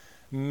back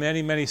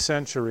many, many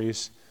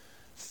centuries,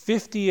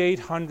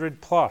 5,800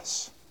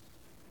 plus.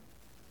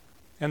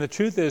 And the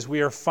truth is,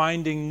 we are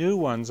finding new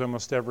ones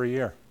almost every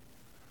year.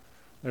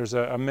 There's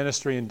a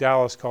ministry in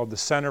Dallas called the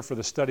Center for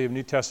the Study of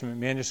New Testament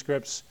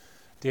Manuscripts.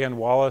 Dan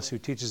Wallace, who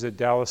teaches at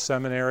Dallas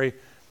Seminary,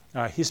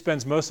 he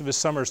spends most of his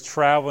summers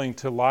traveling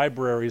to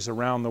libraries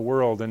around the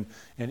world, in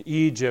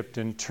Egypt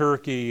and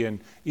Turkey and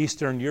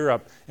Eastern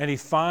Europe, and he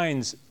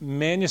finds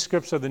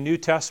manuscripts of the New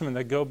Testament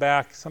that go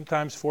back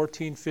sometimes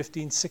 14,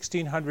 15,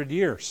 1,600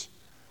 years,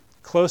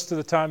 close to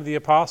the time of the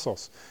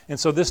apostles. And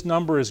so this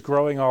number is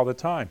growing all the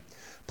time.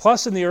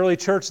 Plus, in the early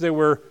church, there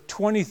were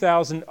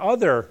 20,000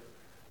 other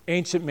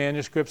ancient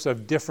manuscripts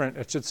of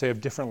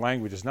different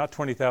languages, not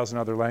 20,000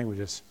 other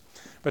languages,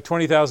 but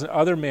 20,000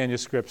 other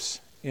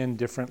manuscripts in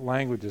different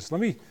languages. Let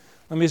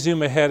me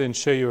zoom ahead and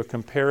show you a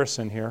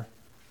comparison here.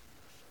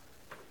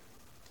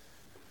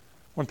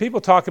 When people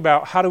talk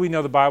about how do we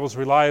know the Bible's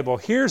reliable,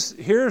 here's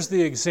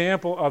the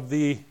example of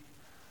the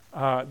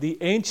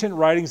ancient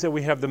writings that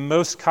we have the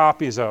most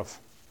copies of.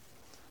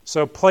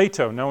 So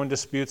Plato, no one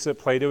disputes that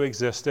Plato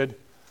existed,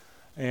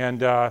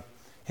 and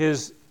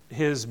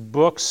his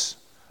books,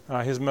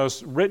 his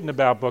most written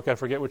about book, I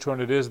forget which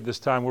one it is at this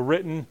time, were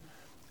written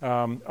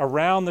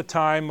around the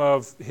time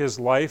of his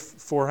life,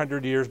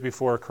 400 years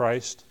before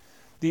Christ.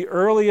 The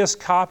earliest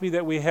copy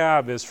that we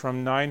have is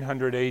from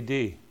 900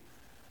 AD,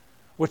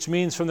 which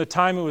means from the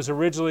time it was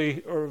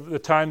originally, or the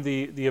time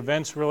the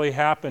events really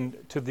happened,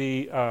 to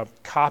the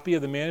copy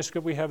of the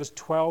manuscript we have is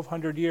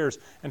 1,200 years.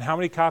 And how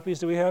many copies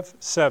do we have?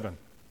 7.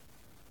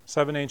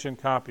 7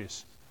 ancient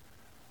copies.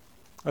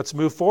 Let's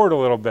move forward a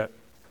little bit.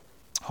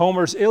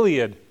 Homer's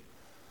Iliad,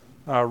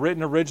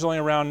 written originally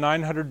around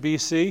 900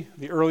 BC.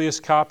 The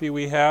earliest copy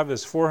we have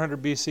is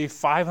 400 BC,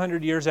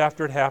 500 years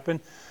after it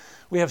happened.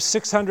 We have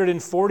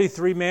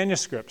 643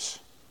 manuscripts.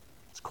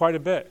 It's quite a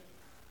bit.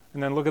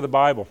 And then look at the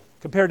Bible.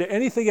 Compared to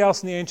anything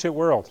else in the ancient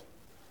world,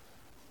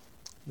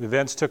 the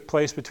events took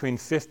place between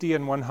 50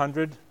 and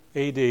 100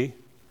 AD.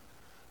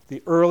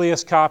 The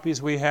earliest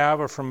copies we have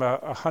are from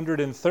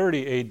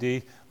 130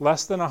 AD,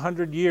 less than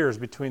 100 years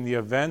between the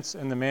events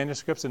and the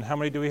manuscripts. And how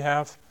many do we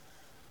have?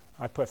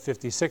 I put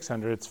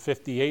 5,600. It's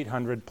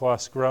 5,800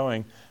 plus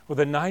growing, with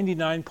a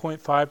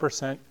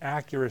 99.5%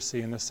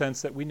 accuracy in the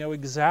sense that we know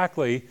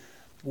exactly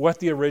what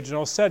the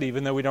original said,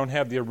 even though we don't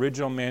have the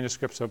original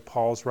manuscripts of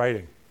Paul's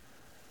writing.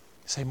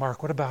 You say,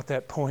 Mark, what about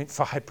that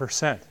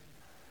 0.5%?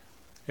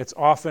 It's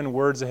often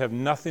words that have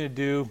nothing to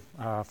do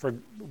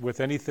with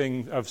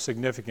anything of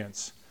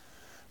significance.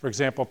 For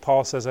example,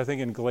 Paul says, I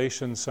think in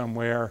Galatians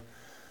somewhere,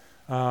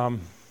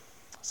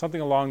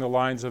 something along the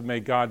lines of, may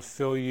God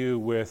fill you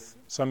with,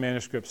 some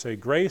manuscripts say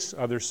grace,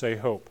 others say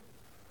hope.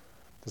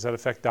 Does that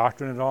affect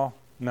doctrine at all?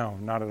 No,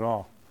 not at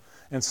all.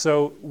 And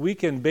so we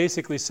can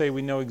basically say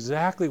we know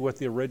exactly what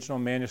the original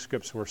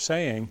manuscripts were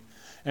saying,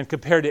 and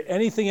compared to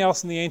anything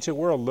else in the ancient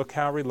world, look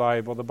how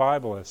reliable the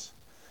Bible is.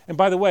 And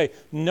by the way,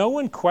 no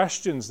one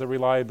questions the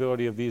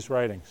reliability of these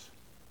writings.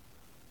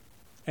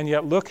 And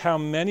yet look how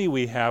many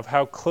we have,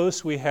 how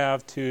close we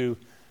have to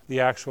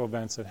the actual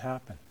events that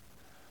happen.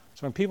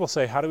 So when people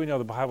say, how do we know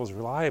the Bible is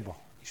reliable?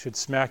 You should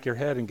smack your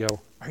head and go,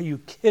 are you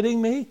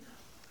kidding me?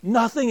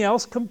 Nothing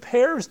else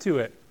compares to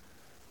it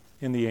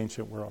in the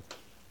ancient world.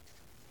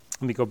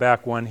 Let me go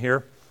back one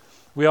here.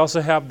 We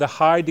also have the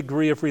high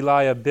degree of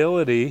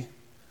reliability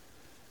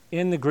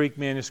in the Greek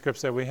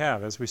manuscripts that we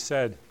have. As we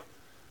said,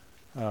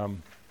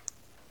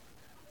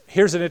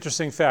 here's an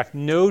interesting fact.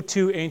 No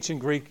two ancient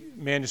Greek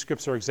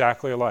manuscripts are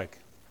exactly alike.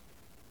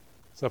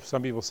 So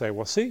some people say,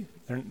 well, see,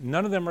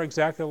 none of them are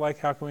exactly alike.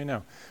 How can we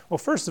know? Well,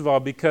 first of all,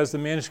 because the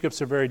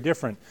manuscripts are very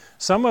different.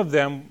 Some of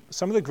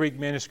the Greek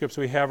manuscripts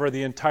we have are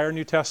the entire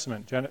New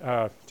Testament,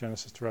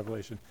 Genesis to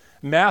Revelation,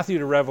 Matthew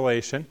to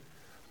Revelation.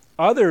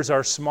 Others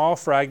are small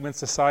fragments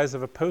the size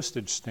of a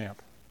postage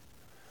stamp.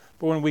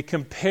 But when we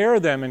compare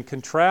them and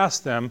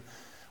contrast them,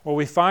 what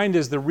we find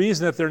is the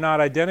reason that they're not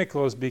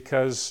identical is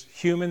because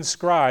human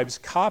scribes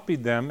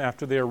copied them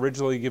after they were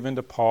originally given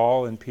to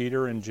Paul and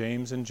Peter and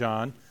James and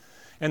John.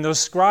 And those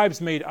scribes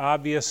made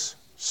obvious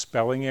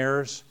spelling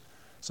errors.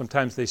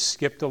 Sometimes they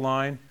skipped a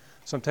line.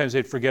 Sometimes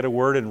they'd forget a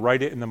word and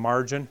write it in the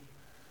margin.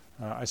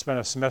 I spent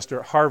a semester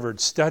at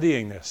Harvard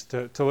studying this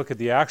to look at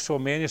the actual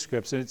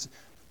manuscripts. And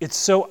it's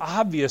so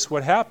obvious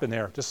what happened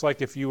there. Just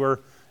like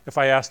if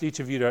I asked each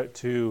of you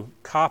to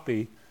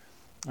copy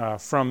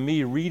from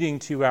me reading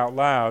to you out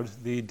loud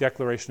the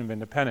Declaration of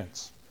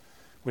Independence.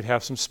 We'd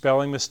have some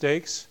spelling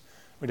mistakes.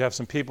 We'd have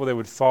some people that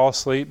would fall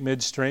asleep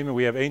midstream, and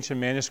we have ancient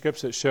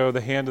manuscripts that show the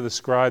hand of the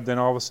scribe, then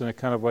all of a sudden it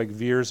kind of like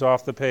veers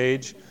off the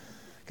page.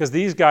 Because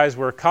these guys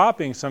were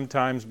copying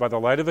sometimes by the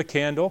light of a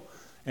candle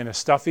in a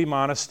stuffy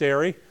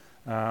monastery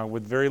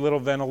with very little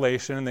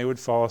ventilation, and they would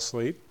fall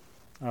asleep.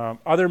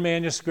 Other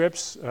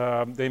manuscripts,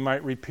 they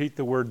might repeat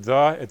the word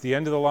the at the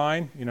end of the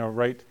line,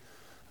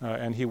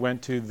 and he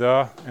went to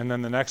the, and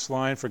then the next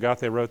line, forgot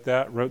they wrote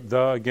that, wrote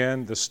the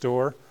again, the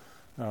store.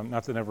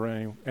 Not that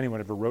anyone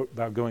ever wrote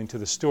about going to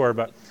the store,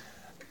 but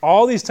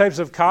all these types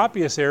of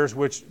copyist errors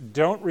which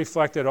don't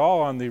reflect at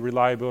all on the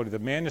reliability of the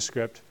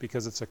manuscript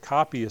because it's a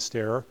copyist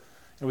error,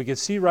 and we can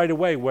see right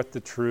away what the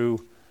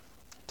true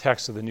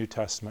text of the New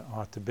Testament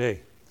ought to be.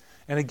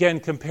 And again,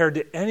 compared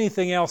to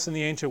anything else in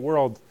the ancient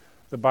world,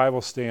 the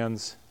Bible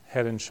stands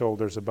head and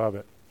shoulders above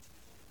it.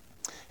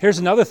 Here's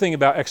another thing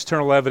about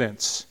external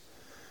evidence.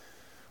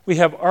 We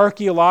have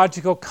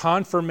archaeological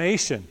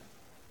confirmation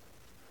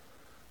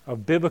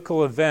of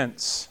biblical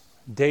events,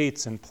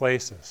 dates, and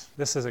places.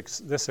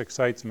 This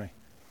excites me.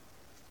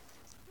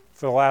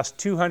 For the last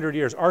 200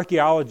 years,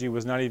 archaeology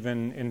was not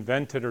even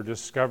invented or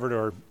discovered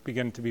or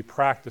began to be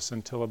practiced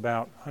until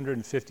about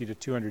 150 to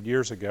 200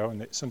 years ago,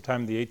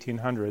 sometime in the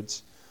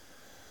 1800s.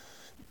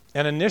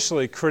 And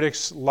initially,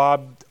 critics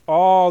lobbed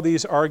all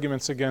these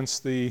arguments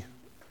against the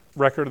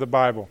record of the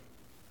Bible.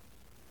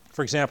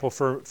 For example,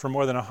 for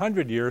more than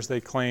 100 years, they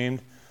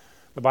claimed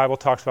the Bible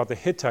talks about the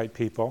Hittite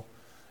people.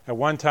 At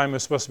one time, it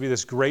was supposed to be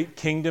this great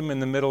kingdom in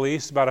the Middle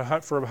East.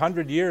 For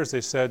 100 years, they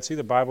said, see,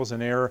 the Bible's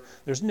in error.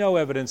 There's no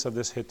evidence of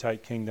this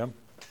Hittite kingdom.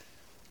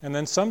 And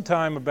then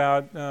sometime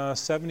about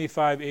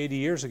 75, 80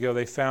 years ago,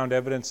 they found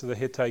evidence of the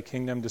Hittite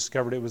kingdom,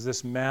 discovered it was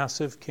this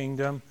massive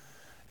kingdom,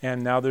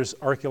 and now there's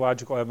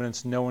archaeological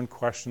evidence. No one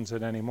questions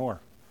it anymore.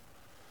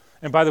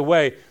 And by the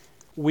way,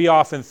 we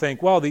often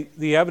think, well,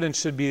 the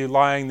evidence should be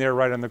lying there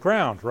right on the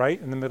ground,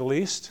 right, in the Middle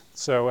East.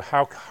 So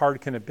how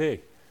hard can it be?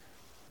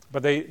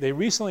 But they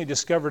recently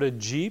discovered a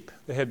jeep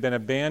that had been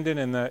abandoned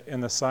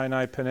in the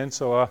Sinai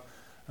Peninsula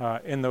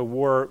in the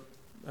war,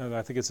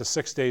 I think it's a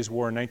 6 Days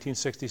War in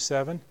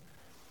 1967.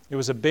 It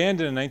was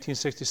abandoned in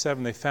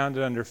 1967. They found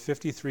it under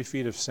 53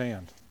 feet of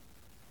sand.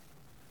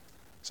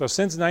 So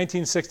since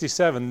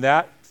 1967,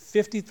 that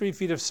 53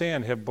 feet of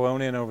sand have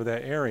blown in over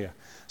that area.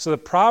 So the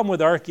problem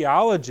with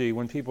archaeology,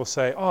 when people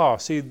say, oh,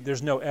 see,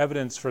 there's no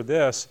evidence for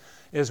this,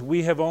 is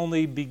we have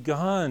only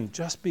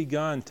just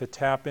begun to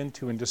tap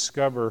into and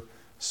discover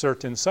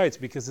certain sites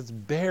because it's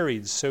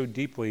buried so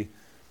deeply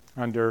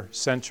under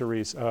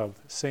centuries of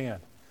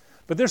sand.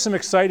 But there's some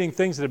exciting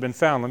things that have been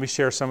found. Let me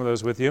share some of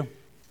those with you.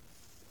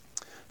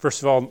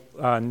 First of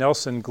all,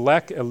 Nelson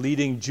Gleck, a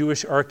leading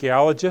Jewish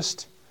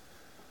archaeologist,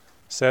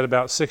 said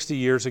about 60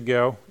 years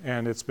ago,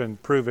 and it's been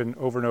proven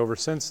over and over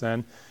since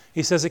then,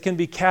 he says it can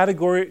be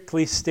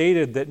categorically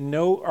stated that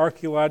no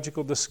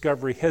archaeological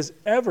discovery has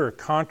ever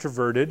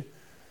controverted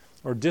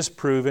or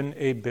disproven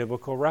a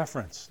biblical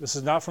reference. This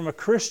is not from a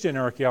Christian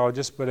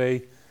archaeologist, but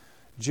a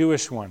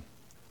Jewish one.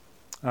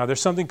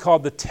 There's something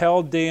called the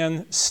Tel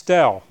Dan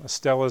Stele. A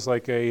stele is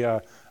like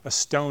a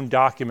stone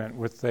document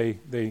which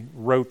they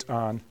wrote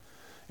on.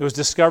 It was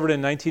discovered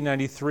in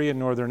 1993 in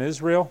northern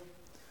Israel.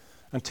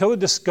 Until the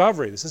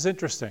discovery, this is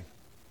interesting,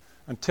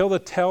 until the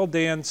Tel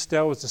Dan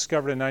Stele was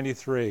discovered in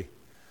 93,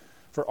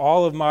 for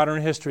all of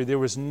modern history, there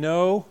was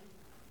no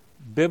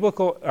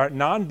biblical or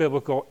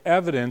non-biblical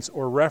evidence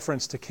or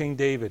reference to King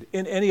David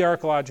in any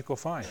archaeological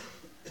find.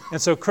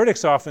 And so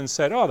critics often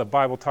said, oh, the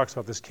Bible talks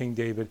about this King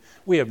David.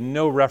 We have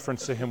no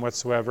reference to him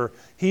whatsoever.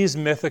 He's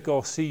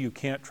mythical. See, you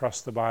can't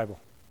trust the Bible.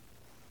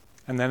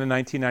 And then in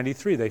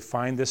 1993, they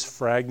find this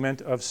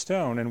fragment of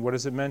stone. And what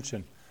does it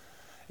mention?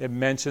 It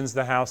mentions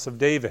the house of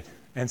David.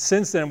 And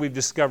since then, we've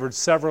discovered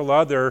several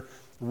other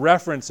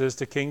references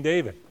to King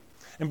David.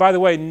 And by the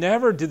way,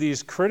 never do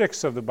these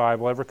critics of the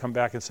Bible ever come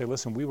back and say,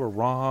 listen, we were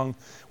wrong.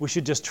 We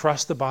should just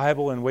trust the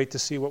Bible and wait to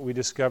see what we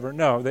discover.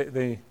 No,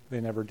 they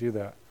never do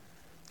that.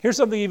 Here's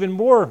something even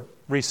more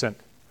recent.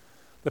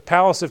 The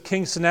palace of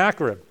King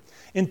Sennacherib.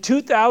 In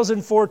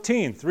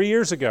 2014, 3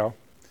 years ago,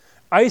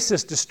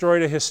 ISIS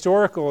destroyed a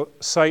historical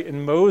site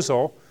in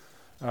Mosul,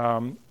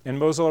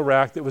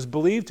 Iraq, that was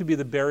believed to be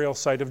the burial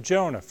site of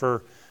Jonah.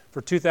 For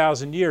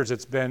 2,000 years,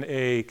 it's been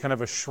a kind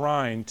of a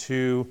shrine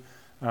to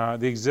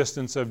the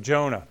existence of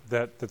Jonah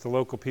that the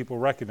local people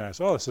recognize.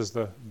 Oh, this is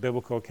the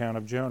biblical account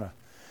of Jonah.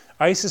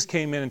 ISIS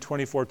came in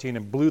 2014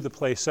 and blew the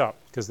place up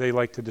because they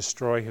like to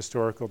destroy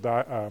historical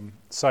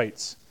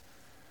sites.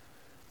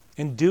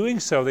 In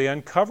doing so, they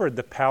uncovered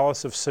the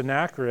palace of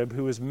Sennacherib,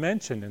 who is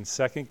mentioned in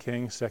 2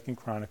 Kings, 2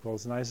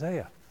 Chronicles, and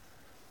Isaiah.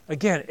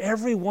 Again,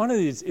 every one of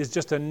these is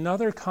just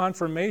another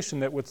confirmation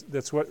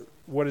that's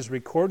what is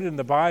recorded in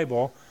the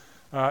Bible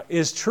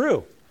is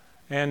true.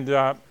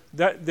 And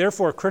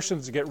therefore,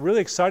 Christians get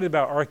really excited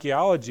about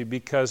archaeology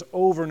because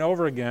over and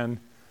over again,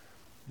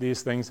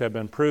 these things have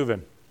been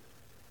proven.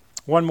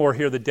 One more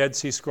here, the Dead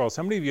Sea Scrolls.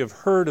 How many of you have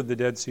heard of the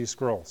Dead Sea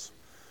Scrolls?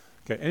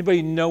 Okay,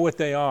 anybody know what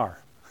they are?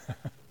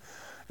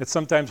 It's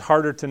sometimes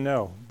harder to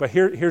know, but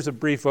here's a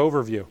brief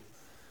overview.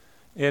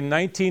 In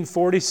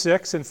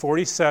 1946 and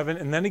 47,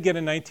 and then again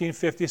in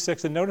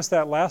 1956, and notice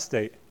that last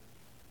date.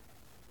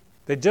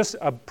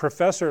 A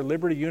professor at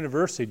Liberty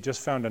University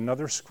just found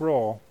another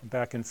scroll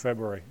back in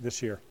February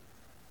this year.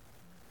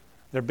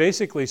 They're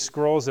basically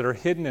scrolls that are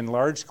hidden in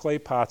large clay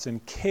pots in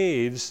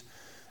caves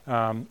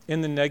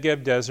in the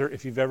Negev desert.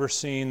 If you've ever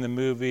seen the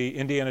movie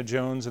Indiana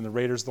Jones and the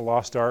Raiders of the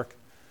Lost Ark,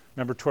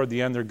 remember toward the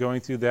end they're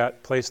going through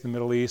that place in the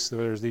Middle East. So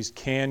there's these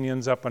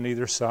canyons up on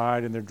either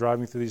side, and they're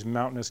driving through these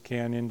mountainous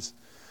canyons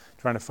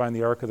trying to find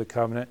the Ark of the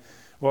Covenant.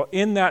 Well,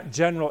 in that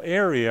general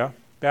area,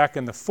 back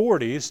in the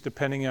 40s,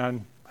 depending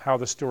on how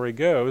the story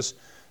goes,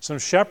 some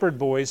shepherd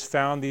boys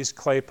found these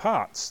clay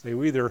pots. They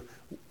were either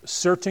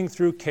searching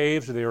through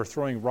caves or they were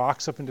throwing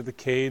rocks up into the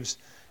caves,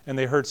 and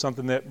they heard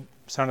something that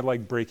sounded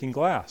like breaking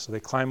glass. So they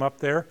climb up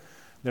there.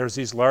 There's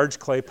these large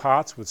clay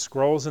pots with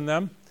scrolls in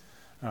them.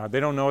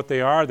 They don't know what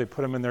they are. They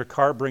put them in their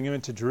cart, bring them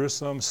into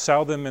Jerusalem,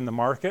 sell them in the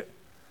market.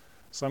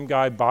 Some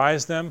guy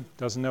buys them,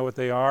 doesn't know what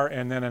they are,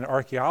 and then an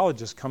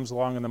archaeologist comes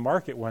along in the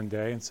market one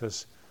day and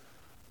says,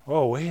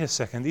 oh, wait a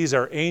second, these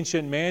are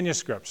ancient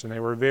manuscripts. And they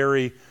were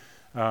very,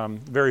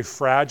 very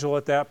fragile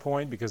at that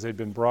point because they'd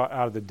been brought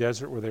out of the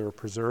desert where they were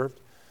preserved.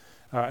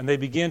 And they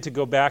begin to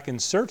go back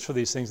and search for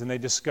these things, and they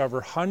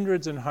discover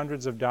hundreds and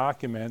hundreds of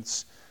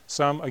documents,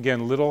 some,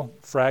 again, little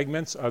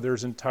fragments,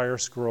 others entire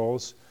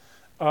scrolls,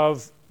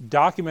 of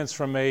documents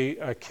from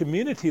a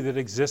community that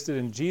existed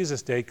in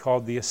Jesus' day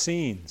called the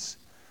Essenes.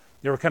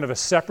 They were kind of a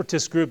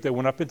separatist group that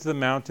went up into the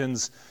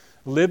mountains,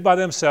 lived by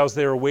themselves.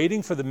 They were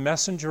waiting for the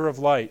messenger of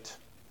light,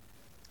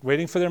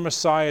 waiting for their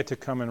Messiah to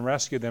come and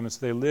rescue them, and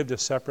so they lived a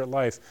separate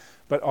life.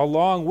 But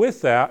along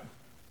with that,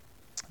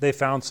 they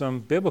found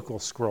some biblical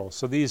scrolls.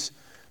 So these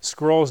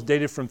scrolls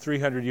dated from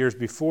 300 years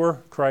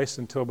before Christ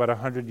until about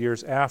 100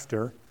 years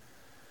after.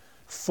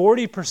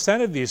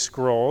 40% of these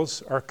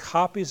scrolls are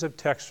copies of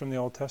texts from the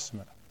Old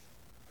Testament.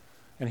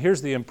 And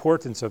here's the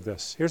importance of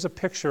this. Here's a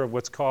picture of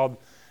what's called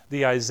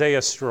the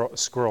Isaiah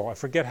scroll. I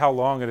forget how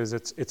long it is.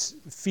 It's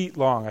feet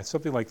long. It's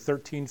something like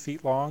 13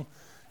 feet long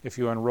if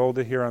you unrolled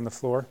it here on the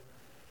floor.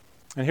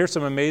 And here's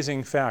some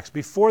amazing facts.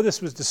 Before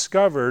this was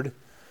discovered,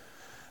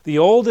 the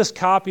oldest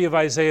copy of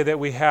Isaiah that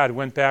we had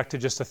went back to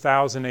just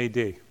 1000 AD,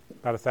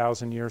 about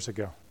 1,000 years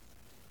ago.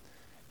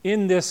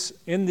 in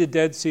the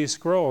Dead Sea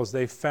Scrolls,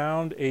 they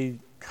found a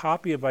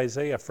copy of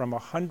Isaiah from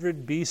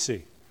 100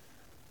 BC,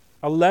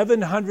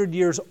 1,100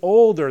 years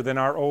older than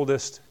our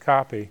oldest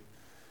copy.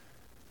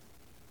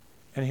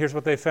 And here's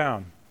what they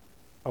found.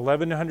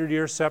 1,100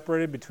 years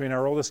separated between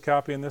our oldest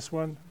copy and this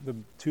one, the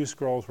two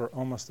scrolls were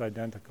almost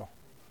identical.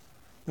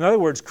 In other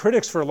words,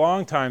 critics for a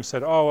long time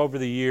said, over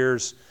the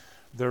years,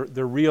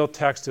 the real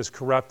text is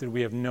corrupted.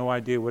 We have no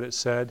idea what it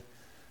said.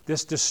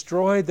 This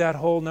destroyed that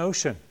whole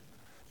notion.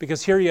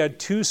 Because here you had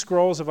two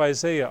scrolls of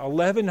Isaiah,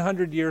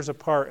 1,100 years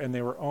apart, and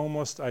they were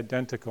almost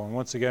identical. And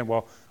once again,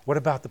 what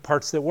about the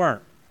parts that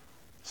weren't?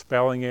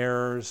 Spelling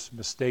errors,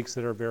 mistakes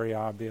that are very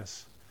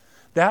obvious.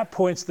 That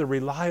points to the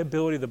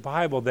reliability of the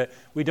Bible, that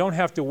we don't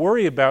have to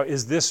worry about,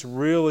 is this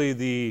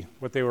really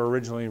what they were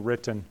originally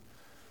written?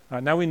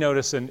 Now we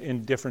notice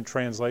in different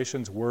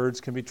translations,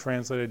 words can be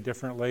translated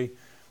differently.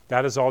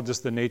 That is all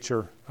just the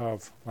nature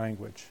of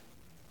language.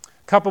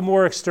 A couple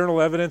more external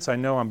evidence. I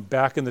know I'm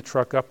backing the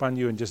truck up on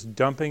you and just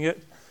dumping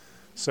it.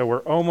 So we're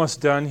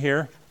almost done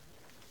here.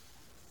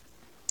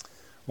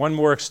 One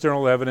more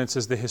external evidence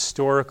is the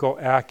historical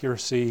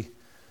accuracy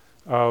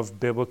of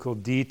biblical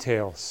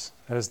details.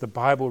 As the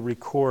Bible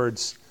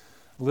records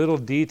little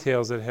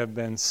details that have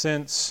been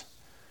since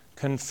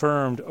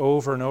confirmed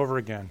over and over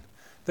again.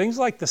 Things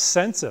like the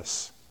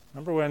census.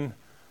 Remember when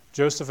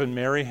Joseph and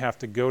Mary have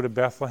to go to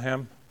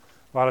Bethlehem?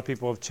 A lot of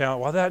people have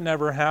challenged, that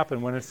never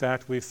happened, when in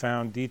fact we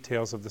found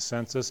details of the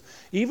census.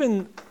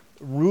 Even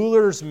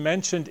rulers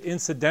mentioned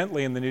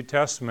incidentally in the New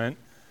Testament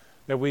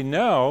that we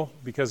know,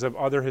 because of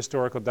other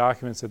historical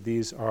documents, that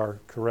these are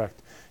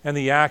correct. And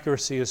the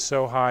accuracy is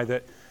so high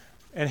that,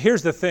 and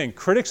here's the thing,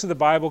 critics of the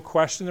Bible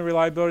question the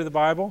reliability of the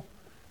Bible,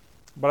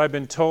 but I've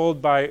been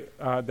told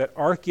that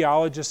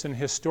archaeologists and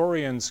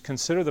historians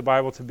consider the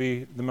Bible to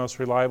be the most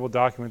reliable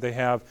document they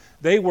have.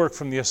 They work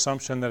from the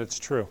assumption that it's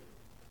true.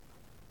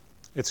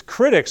 It's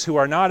critics who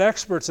are not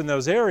experts in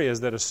those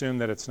areas that assume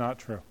that it's not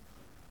true.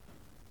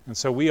 And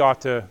so we ought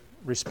to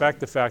respect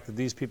the fact that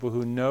these people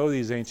who know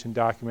these ancient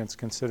documents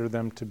consider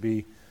them to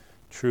be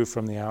true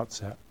from the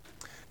outset.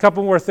 A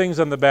couple more things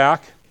on the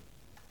back.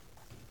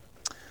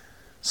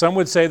 Some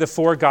would say the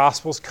four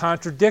Gospels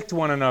contradict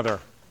one another.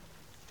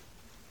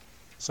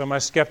 So my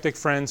skeptic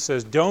friend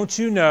says, don't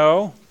you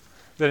know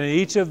that in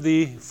each of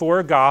the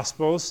four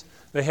Gospels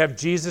they have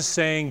Jesus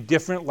saying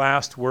different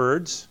last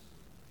words?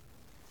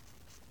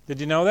 Did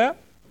you know that?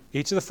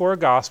 Each of the four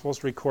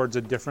Gospels records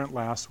a different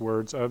last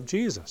words of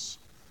Jesus.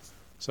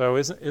 So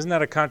isn't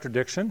that a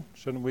contradiction?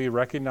 Shouldn't we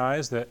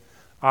recognize that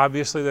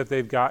obviously that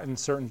they've gotten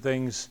certain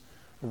things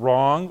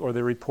wrong or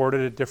they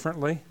reported it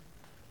differently?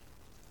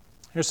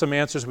 Here's some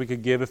answers we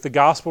could give. If the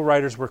Gospel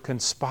writers were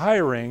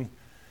conspiring,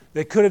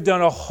 they could have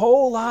done a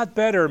whole lot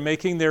better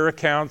making their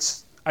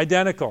accounts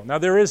identical. Now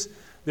there is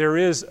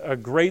a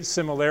great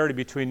similarity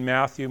between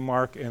Matthew,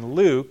 Mark, and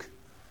Luke,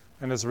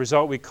 and as a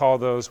result we call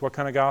those what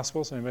kind of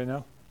Gospels? Anybody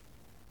know?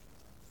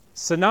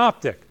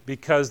 Synoptic,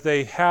 because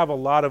they have a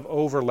lot of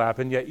overlap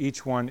and yet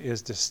each one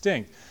is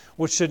distinct,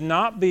 which should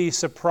not be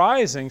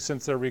surprising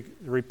since they're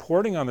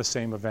reporting on the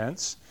same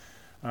events.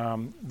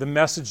 The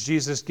message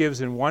Jesus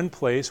gives in one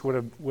place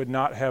would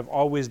not have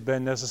always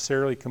been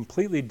necessarily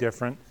completely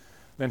different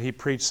than he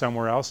preached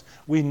somewhere else.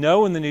 We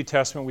know in the New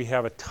Testament we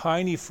have a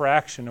tiny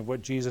fraction of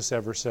what Jesus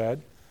ever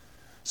said.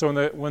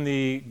 So when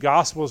the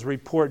Gospels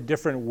report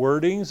different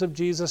wordings of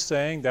Jesus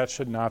saying, that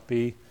should not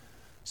be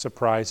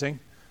surprising.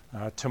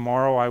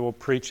 Tomorrow I will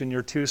preach in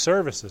your two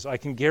services. I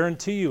can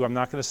guarantee you I'm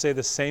not going to say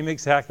the same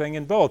exact thing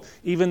in both,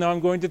 even though I'm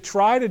going to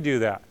try to do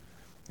that.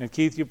 And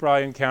Keith, you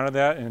probably encounter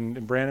that,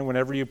 and Brandon,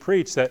 whenever you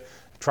preach, that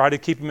try to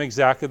keep them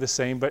exactly the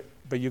same, but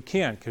you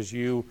can't because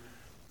you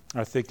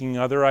are thinking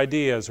other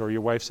ideas, or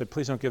your wife said,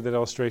 please don't give that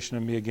illustration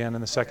of me again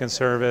in the second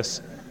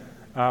service.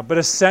 But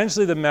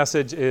essentially the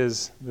message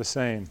is the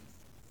same.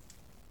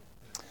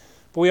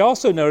 But we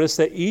also notice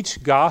that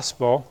each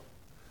gospel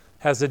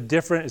has a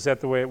different, is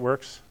that the way it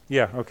works?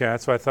 Yeah, okay,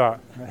 that's what I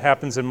thought. It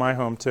happens in my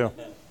home too.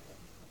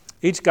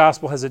 Each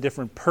gospel has a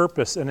different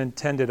purpose and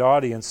intended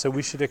audience, so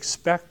we should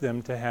expect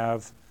them to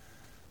have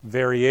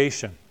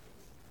variation.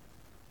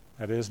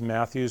 That is,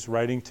 Matthew's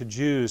writing to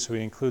Jews, so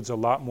he includes a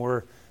lot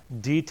more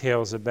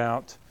details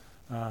about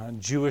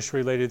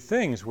Jewish-related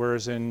things,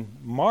 whereas in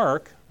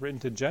Mark, written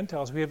to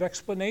Gentiles, we have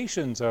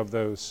explanations of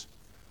those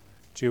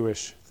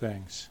Jewish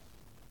things.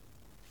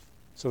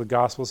 So the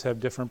Gospels have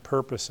different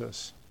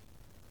purposes.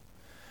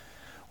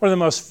 One of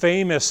the most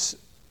famous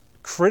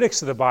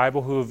critics of the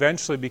Bible who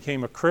eventually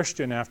became a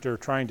Christian after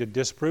trying to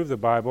disprove the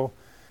Bible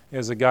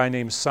is a guy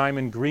named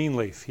Simon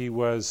Greenleaf. He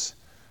was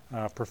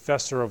a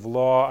professor of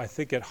law, I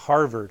think at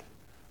Harvard,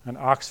 an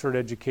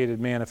Oxford-educated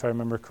man, if I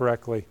remember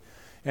correctly.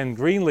 And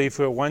Greenleaf,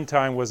 who at one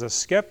time was a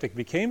skeptic,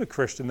 became a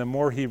Christian the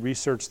more he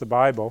researched the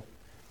Bible.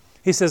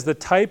 He says the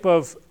type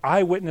of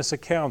eyewitness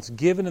accounts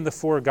given in the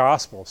four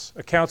Gospels,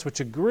 accounts which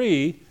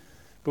agree,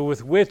 but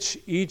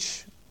with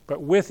each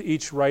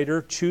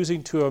writer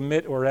choosing to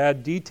omit or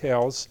add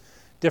details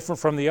different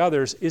from the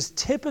others, is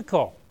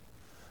typical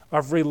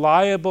of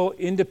reliable,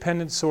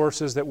 independent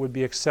sources that would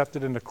be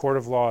accepted in a court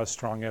of law as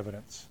strong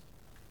evidence.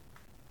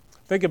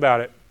 Think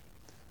about it.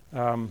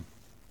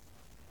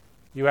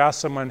 You ask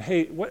someone,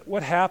 hey,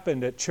 what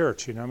happened at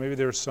church? Maybe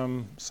there's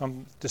some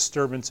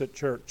disturbance at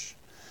church.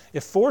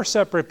 If 4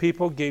 separate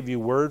people gave you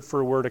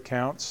word-for-word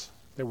accounts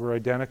that were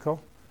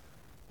identical,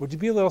 would you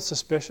be a little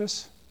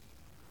suspicious?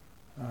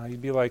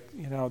 You'd be like,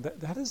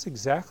 that is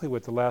exactly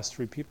what the last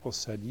 3 people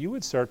said. You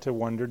would start to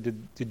wonder,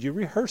 did you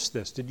rehearse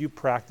this? Did you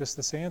practice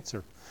this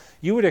answer?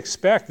 You would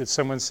expect that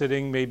someone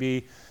sitting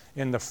maybe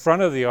in the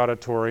front of the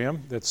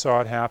auditorium that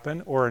saw it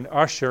happen, or an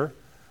usher,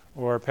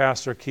 or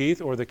Pastor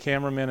Keith, or the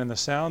cameraman in the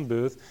sound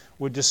booth,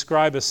 would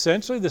describe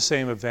essentially the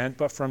same event,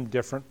 but from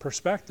different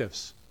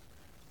perspectives.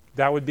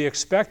 That would be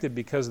expected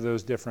because of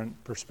those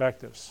different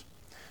perspectives.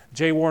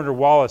 J. Warner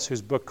Wallace,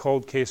 whose book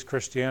Cold Case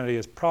Christianity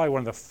is probably one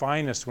of the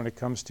finest when it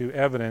comes to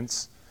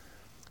evidence,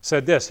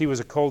 said this. He was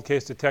a cold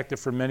case detective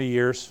for many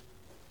years.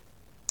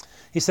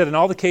 He said, in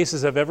all the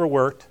cases I've ever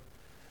worked,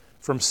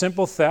 from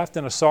simple theft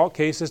and assault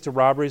cases to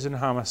robberies and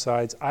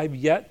homicides, I've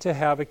yet to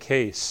have a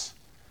case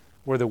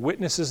where the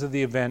witnesses of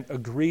the event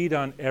agreed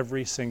on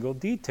every single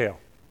detail.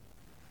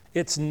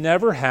 It's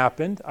never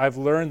happened. I've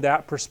learned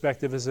that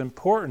perspective is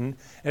important,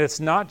 and it's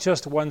not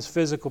just one's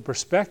physical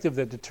perspective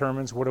that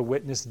determines what a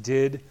witness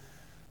did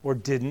or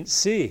didn't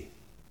see.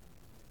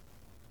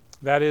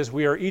 That is,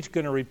 we are each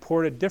going to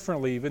report it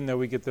differently even though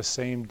we get the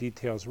same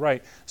details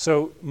right.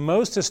 So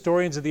most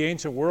historians of the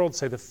ancient world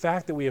say the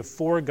fact that we have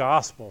 4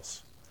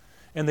 Gospels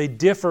and they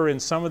differ in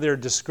some of their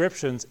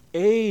descriptions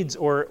aids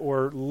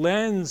or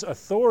lends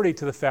authority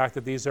to the fact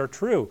that these are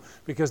true,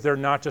 because they're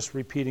not just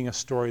repeating a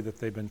story that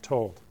they've been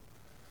told.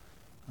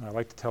 I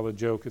like to tell a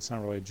joke. It's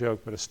not really a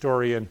joke, but a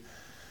story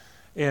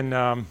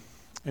in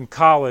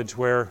college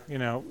where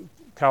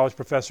college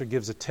professor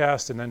gives a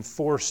test and then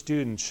 4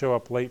 students show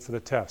up late for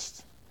the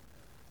test,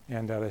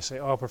 and they say,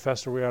 "Oh,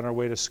 professor, we were on our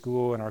way to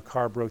school and our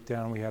car broke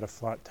down. And we had a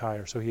flat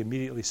tire." So he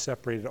immediately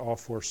separated all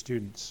 4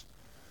 students.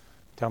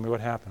 Tell me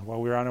what happened.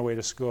 Well, we were on our way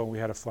to school and we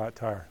had a flat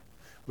tire.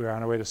 We were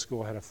on our way to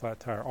school, had a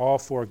flat tire. All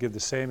 4 give the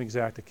same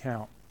exact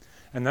account.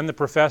 And then the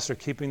professor,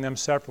 keeping them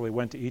separately,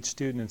 went to each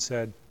student and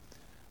said,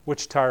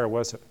 "Which tire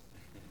was it?"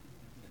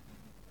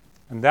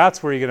 And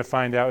that's where you're going to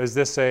find out, is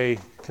this a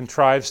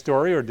contrived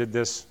story or did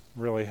this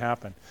really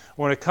happen?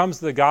 When it comes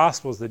to the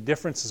Gospels, the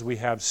difference is we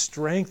have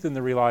strengthened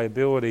the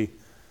reliability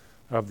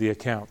of the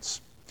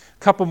accounts.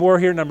 A couple more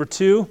here. Number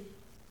 2,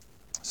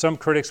 some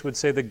critics would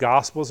say the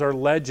Gospels are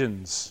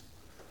legends.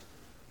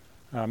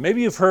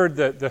 Maybe you've heard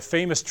the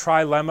famous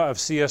trilemma of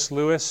C.S.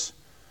 Lewis.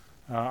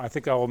 I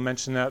think I will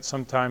mention that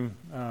sometime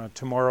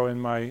tomorrow in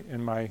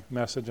my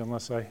message,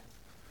 unless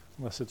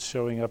it's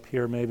showing up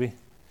here maybe.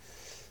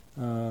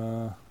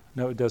 No,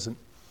 it doesn't.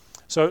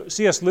 So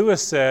C.S.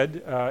 Lewis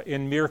said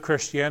in Mere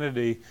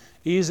Christianity,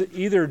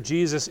 either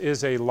Jesus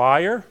is a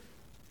liar,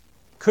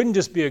 couldn't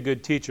just be a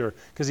good teacher,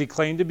 because he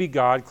claimed to be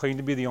God, claimed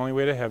to be the only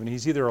way to heaven.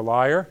 He's either a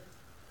liar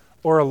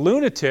or a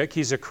lunatic.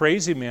 He's a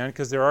crazy man,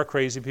 because there are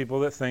crazy people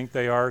that think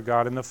they are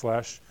God in the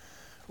flesh,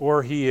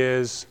 or he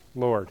is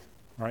Lord.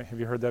 Right?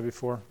 Have you heard that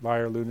before?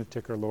 Liar,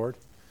 lunatic, or Lord?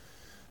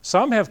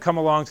 Some have come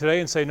along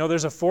today and say, no,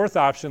 there's a 4th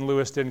option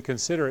Lewis didn't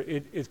consider.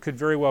 It could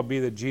very well be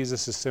that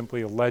Jesus is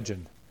simply a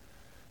legend,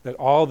 that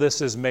all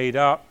this is made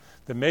up,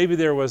 that maybe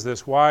there was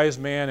this wise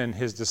man and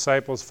his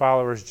disciples,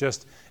 followers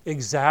just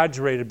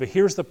exaggerated. But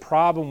here's the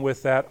problem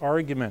with that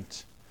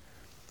argument.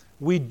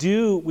 We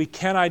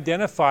can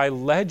identify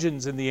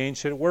legends in the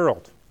ancient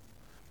world.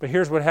 But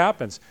here's what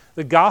happens.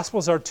 The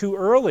Gospels are too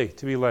early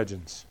to be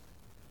legends.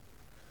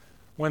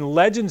 When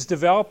legends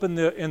develop in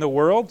the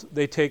world,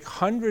 they take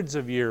hundreds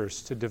of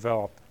years to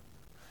develop.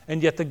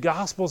 And yet the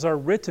Gospels are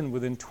written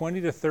within 20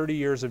 to 30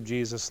 years of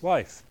Jesus'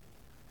 life.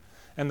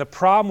 And the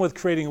problem with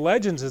creating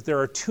legends is there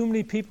are too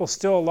many people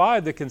still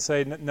alive that can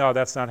say, no,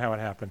 that's not how it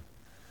happened.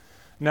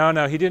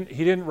 No, he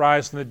didn't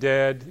rise from the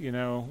dead.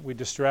 We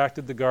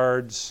distracted the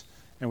guards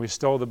and we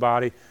stole the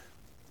body.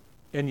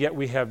 And yet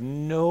we have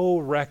no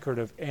record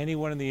of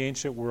anyone in the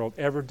ancient world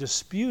ever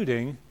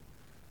disputing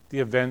the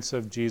events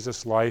of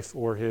Jesus' life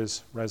or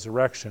his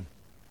resurrection.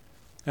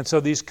 And so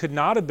these could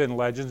not have been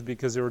legends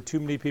because there were too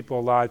many people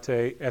alive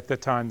at the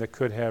time that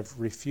could have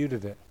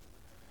refuted it.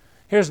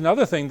 Here's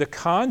another thing. The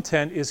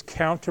content is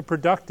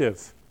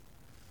counterproductive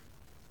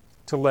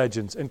to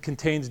legends and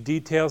contains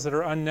details that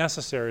are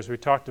unnecessary, as we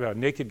talked about.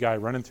 Naked guy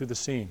running through the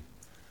scene.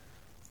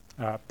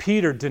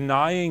 Peter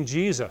denying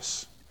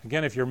Jesus.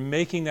 Again, if you're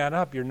making that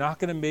up, you're not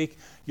going to make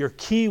your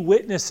key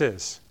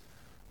witnesses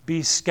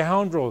be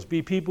scoundrels,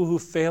 be people who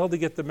fail to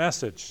get the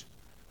message.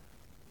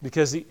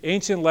 Because the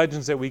ancient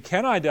legends that we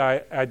can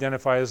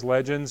identify as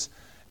legends,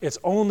 it's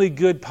only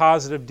good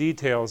positive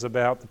details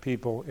about the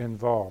people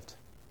involved.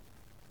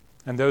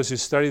 And those who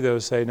study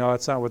those say, no,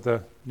 that's not what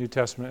the New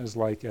Testament is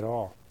like at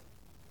all.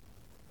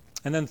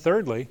 And then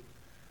thirdly,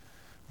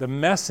 the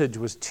message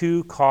was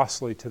too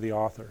costly to the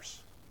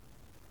authors.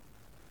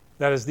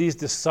 That is, these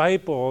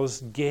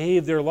disciples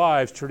gave their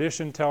lives.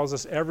 Tradition tells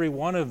us every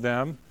one of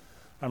them.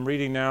 I'm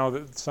reading now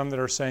that some that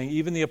are saying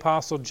even the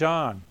Apostle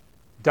John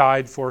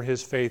died for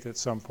his faith at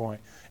some point.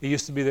 It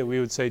used to be that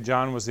we would say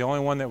John was the only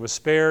one that was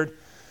spared.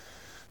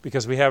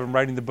 because we have him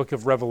writing the book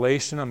of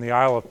Revelation on the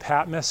Isle of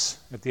Patmos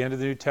at the end of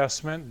the New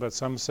Testament, but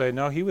some say,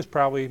 no, he was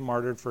probably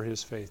martyred for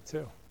his faith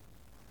too.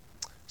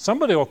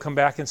 Somebody will come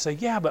back and say,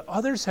 yeah, but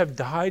others have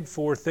died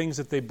for things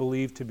that they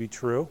believe to be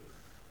true.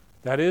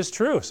 That is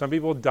true. Some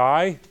people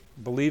die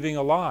believing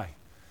a lie.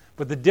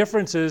 But the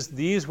difference is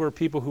these were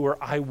people who were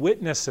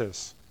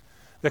eyewitnesses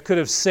that could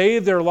have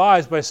saved their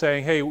lives by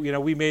saying, hey,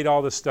 we made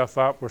all this stuff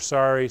up. We're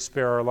sorry,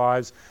 spare our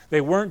lives. They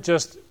weren't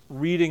just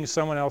reading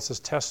someone else's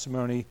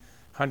testimony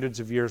hundreds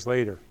of years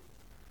later.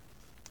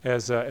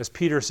 As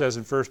Peter says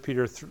in 1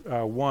 Peter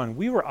 1,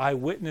 we were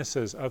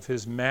eyewitnesses of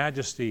his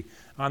majesty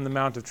on the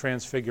Mount of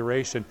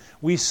Transfiguration.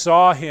 We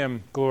saw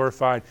him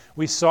glorified.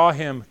 We saw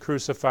him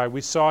crucified.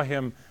 We saw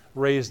him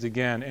raised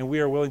again. And we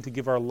are willing to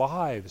give our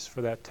lives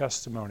for that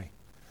testimony.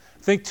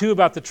 Think, too,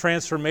 about the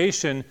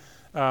transformation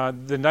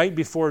the night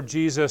before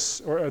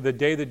Jesus, or the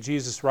day that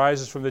Jesus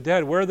rises from the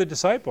dead. Where are the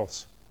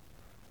disciples?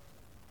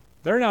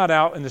 They're not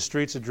out in the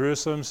streets of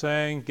Jerusalem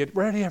saying, get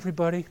ready,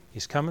 everybody.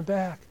 He's coming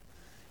back.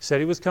 He said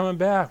he was coming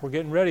back. We're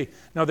getting ready.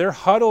 Now, they're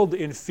huddled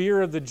in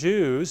fear of the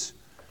Jews,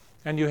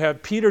 and you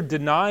have Peter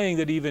denying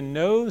that he even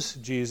knows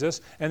Jesus,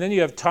 and then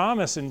you have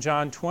Thomas in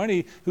John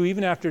 20, who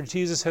even after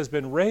Jesus has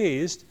been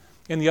raised,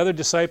 and the other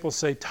disciples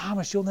say,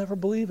 Thomas, you'll never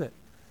believe it.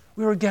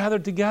 We were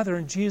gathered together,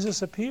 and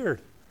Jesus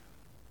appeared.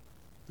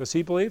 Does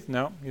he believe?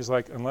 No. He's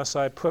like, unless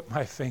I put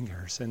my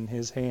fingers in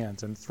his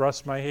hands and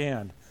thrust my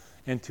hand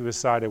into his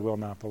side, I will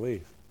not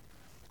believe.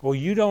 Well,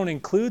 you don't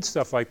include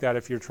stuff like that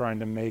if you're trying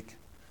to make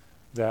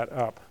that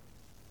up.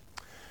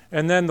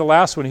 And then the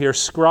last one here,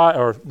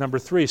 number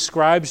 3,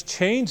 scribes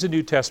changed the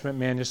New Testament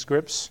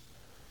manuscripts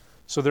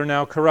so they're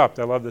now corrupt.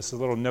 I love this, a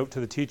little note to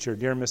the teacher.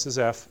 Dear Mrs.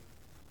 F.,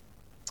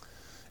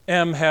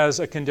 M has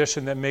a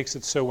condition that makes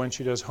it so when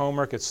she does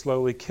homework, it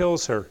slowly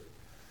kills her.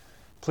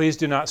 Please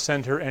do not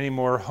send her any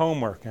more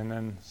homework. And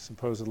then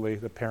supposedly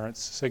the parent's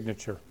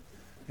signature.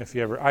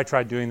 I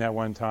tried doing that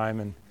one time,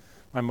 and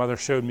my mother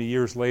showed me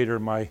years later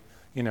my,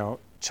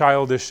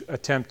 childish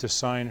attempt to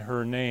sign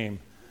her name.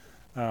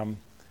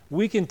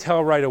 We can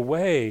tell right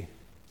away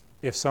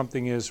if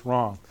something is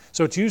wrong.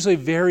 So it's usually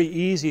very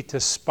easy to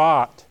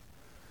spot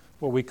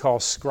what we call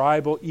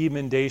scribal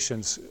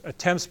emendations,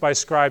 attempts by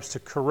scribes to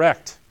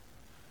correct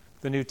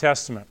the New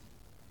Testament.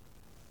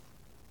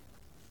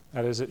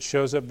 That is, it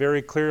shows up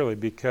very clearly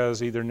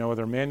because either no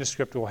other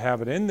manuscript will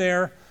have it in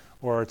there,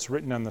 or it's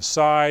written on the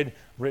side,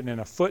 written in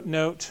a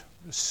footnote,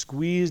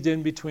 squeezed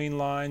in between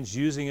lines,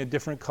 using a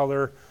different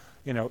color,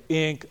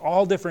 ink,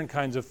 all different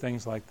kinds of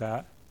things like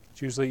that.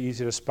 It's usually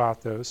easy to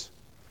spot those.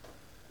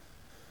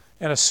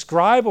 And a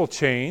scribal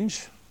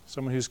change,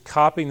 someone who's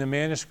copying the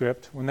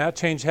manuscript, when that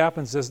change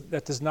happens,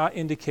 that does not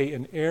indicate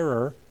an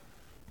error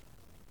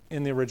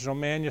in the original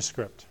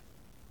manuscript.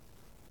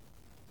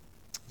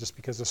 Just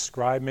because a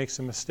scribe makes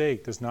a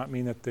mistake does not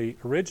mean that the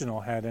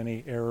original had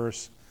any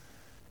errors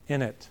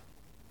in it.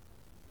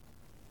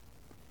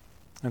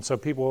 And so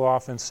people will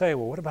often say,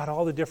 well, what about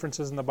all the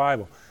differences in the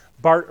Bible?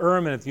 Bart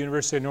Ehrman at the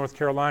University of North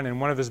Carolina, in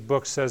one of his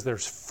books, says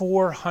there's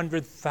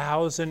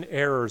 400,000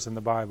 errors in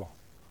the Bible.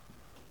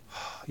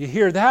 You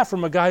hear that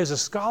from a guy who's a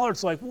scholar,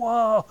 it's like,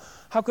 whoa,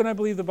 how can I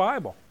believe the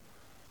Bible?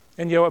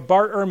 And what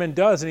Bart Ehrman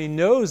does, and he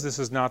knows this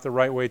is not the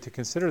right way to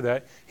consider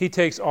that, he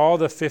takes all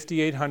the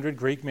 5,800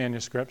 Greek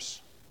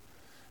manuscripts,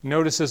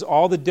 notices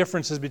all the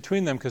differences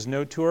between them, because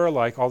no two are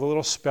alike, all the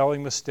little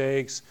spelling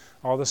mistakes,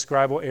 all the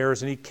scribal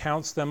errors, and he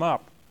counts them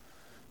up.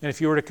 And if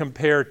you were to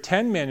compare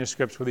 10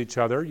 manuscripts with each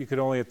other, you could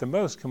only at the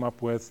most come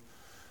up with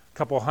a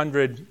couple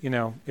hundred,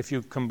 if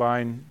you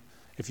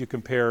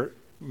compare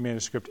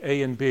manuscript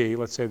A and B,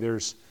 let's say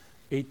there's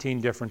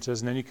 18 differences,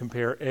 and then you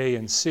compare A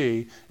and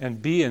C,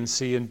 and B and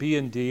C, and B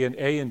and D, and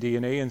A and D,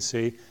 and A and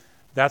C,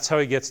 that's how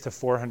he gets to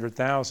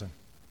 400,000.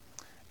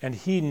 And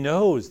he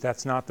knows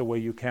that's not the way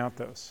you count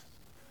those.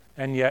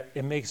 And yet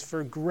it makes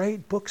for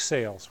great book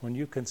sales when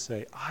you can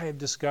say, I have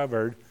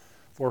discovered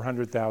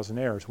 400,000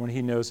 errors, when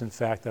he knows, in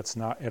fact, that's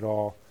not at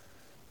all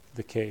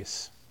the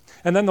case.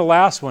 And then the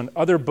last one,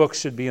 other books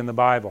should be in the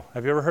Bible.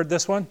 Have you ever heard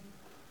this one?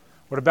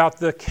 What about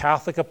the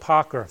Catholic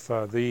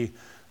Apocrypha, the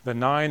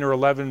 9 or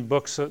 11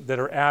 books that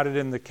are added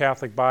in the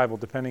Catholic Bible,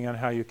 depending on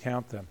how you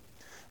count them?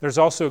 There's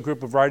also a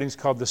group of writings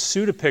called the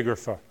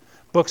Pseudepigrapha,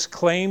 books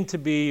claimed to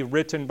be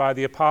written by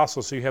the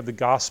apostles. So you have the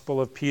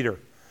Gospel of Peter.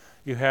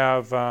 You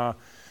have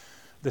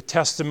the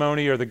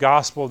testimony or the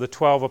Gospel of the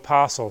 12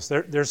 apostles.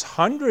 There's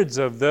hundreds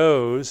of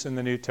those in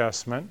the New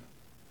Testament.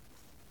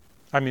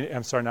 Not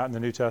in the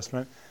New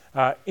Testament.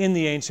 In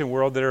the ancient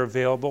world that are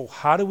available.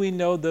 How do we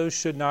know those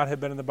should not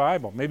have been in the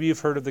Bible? Maybe you've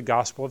heard of the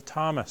Gospel of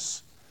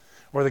Thomas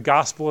or the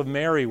Gospel of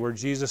Mary, where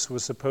Jesus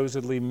was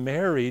supposedly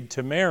married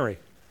to Mary.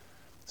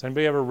 Has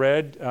anybody ever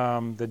read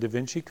the Da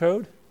Vinci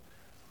Code?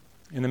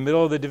 In the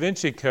middle of the Da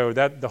Vinci Code,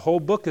 the whole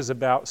book is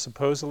about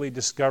supposedly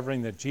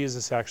discovering that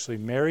Jesus actually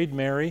married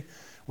Mary,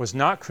 was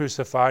not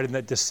crucified, and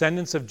that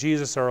descendants of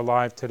Jesus are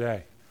alive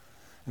today.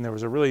 And there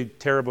was a really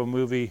terrible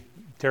movie,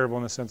 terrible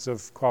in the sense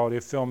of quality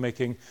of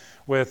filmmaking,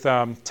 with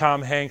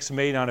Tom Hanks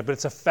made on it. But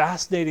it's a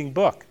fascinating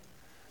book.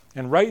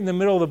 And right in the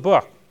middle of the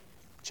book,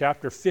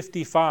 chapter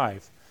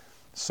 55,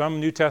 some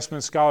New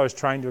Testament scholars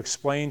trying to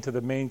explain to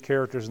the main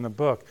characters in the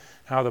book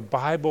how the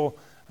Bible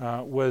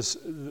was,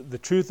 the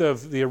truth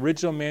of the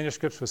original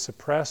manuscripts was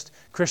suppressed.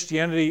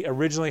 Christianity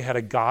originally had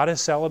a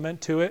goddess element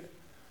to it,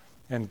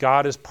 and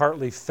God is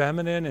partly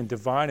feminine and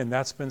divine, and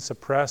that's been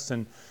suppressed.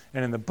 And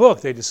in the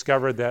book, they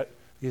discovered that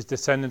these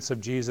descendants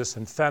of Jesus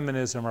and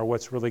feminism are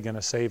what's really going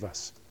to save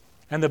us.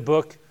 And the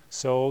book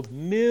sold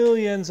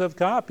millions of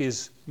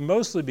copies,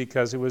 mostly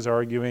because it was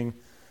arguing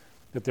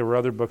that there were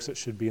other books that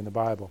should be in the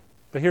Bible.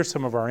 But here's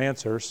some of our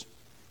answers.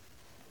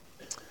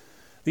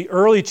 The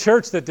early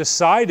church that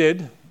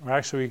decided, or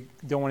actually we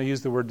don't want to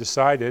use the word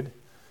decided,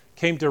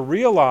 came to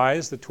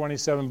realize the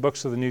 27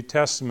 books of the New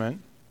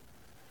Testament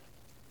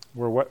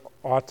were what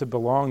ought to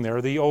belong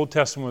there. The Old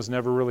Testament was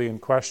never really in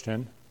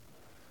question.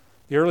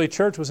 The early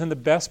church was in the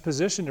best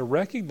position to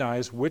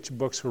recognize which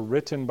books were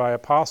written by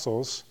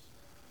apostles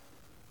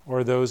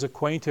or those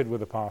acquainted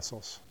with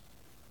apostles.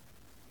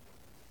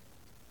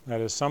 That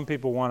is, some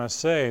people want to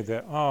say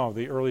that,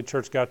 the early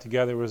church got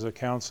together, was a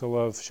council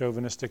of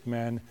chauvinistic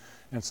men,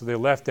 and so they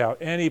left out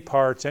any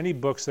parts, any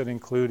books that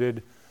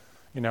included,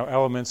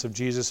 elements of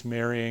Jesus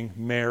marrying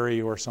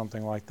Mary or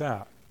something like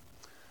that.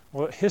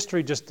 Well,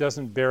 history just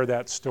doesn't bear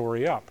that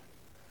story up.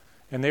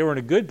 And they were in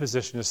a good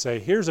position to say,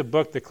 here's a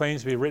book that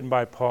claims to be written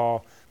by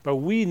Paul, but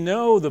we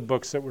know the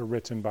books that were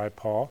written by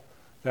Paul.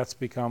 That's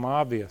become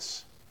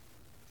obvious.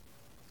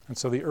 And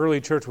so the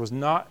early church was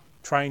not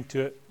trying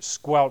to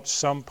squelch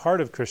some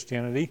part of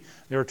Christianity.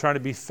 They were trying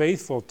to be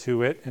faithful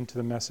to it and to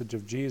the message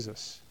of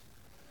Jesus.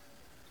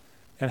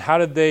 And how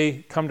did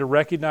they come to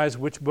recognize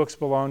which books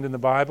belonged in the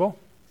Bible?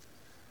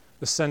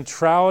 The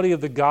centrality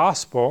of the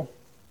gospel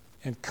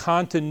and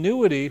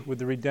continuity with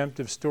the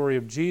redemptive story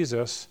of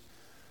Jesus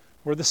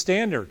were the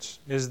standards.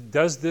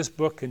 Does this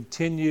book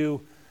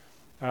continue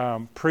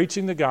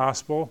preaching the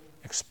gospel,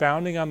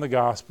 expounding on the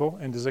gospel,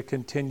 and does it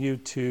continue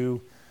to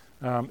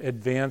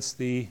advance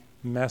the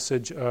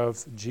message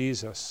of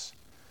Jesus?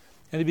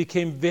 And it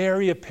became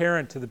very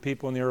apparent to the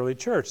people in the early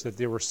church that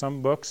there were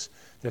some books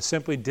that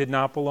simply did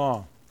not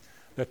belong,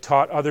 that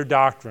taught other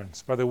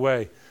doctrines. By the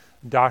way,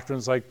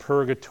 doctrines like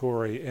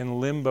purgatory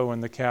and limbo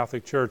in the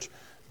Catholic Church,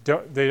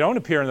 they don't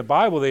appear in the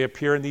Bible, they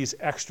appear in these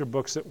extra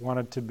books that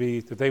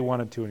they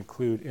wanted to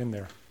include in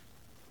there.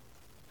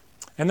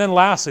 And then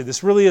lastly,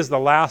 this really is the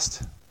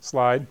last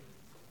slide.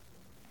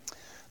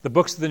 The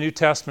books of the New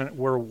Testament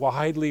were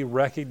widely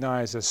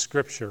recognized as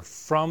Scripture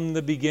from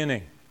the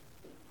beginning.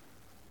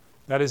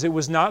 That is, it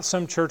was not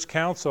some church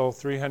council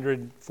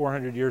 300,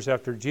 400 years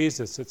after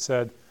Jesus that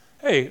said,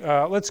 hey,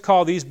 let's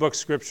call these books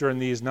Scripture and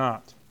these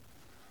not.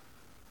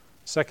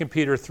 2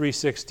 Peter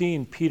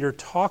 3:16, Peter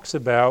talks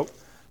about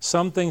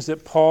some things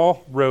that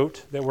Paul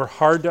wrote that were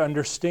hard to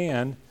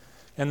understand,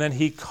 and then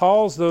he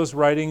calls those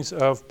writings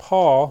of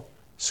Paul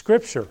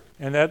Scripture.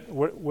 And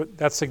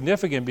that's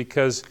significant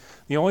because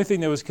the only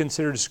thing that was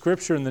considered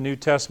Scripture in the New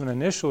Testament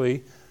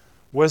initially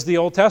was the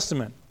Old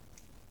Testament.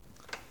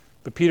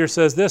 But Peter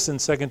says this in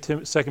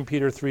 2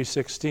 Peter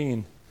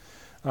 3:16,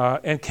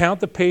 and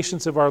count the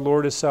patience of our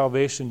Lord as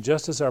salvation,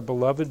 just as our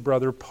beloved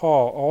brother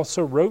Paul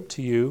also wrote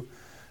to you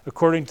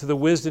according to the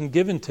wisdom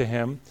given to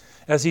him,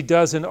 as he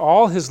does in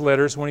all his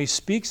letters when he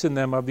speaks in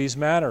them of these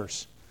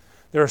matters.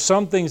 There are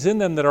some things in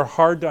them that are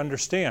hard to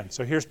understand.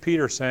 So here's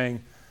Peter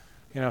saying,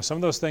 some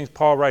of those things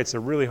Paul writes are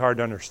really hard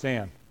to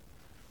understand.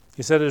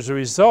 He said, as a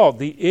result,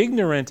 the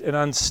ignorant and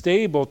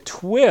unstable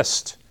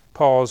twist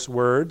Paul's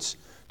words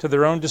to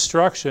their own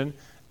destruction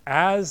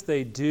as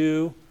they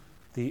do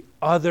the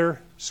other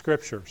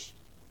Scriptures.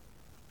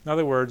 In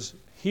other words,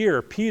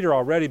 here, Peter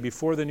already,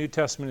 before the New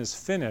Testament is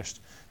finished,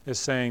 is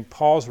saying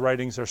Paul's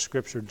writings are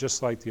Scripture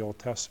just like the Old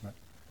Testament.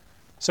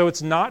 So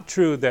it's not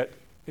true that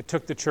it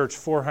took the church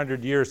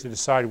 400 years to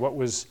decide what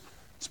was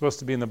supposed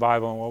to be in the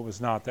Bible and what was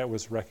not. That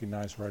was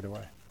recognized right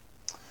away.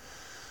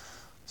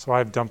 So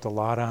I've dumped a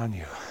lot on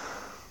you.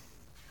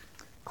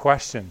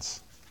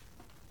 Questions?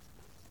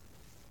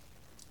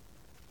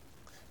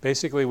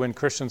 Basically, when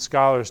Christian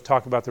scholars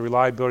talk about the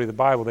reliability of the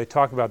Bible, they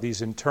talk about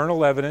these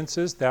internal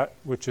evidences, that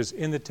which is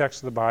in the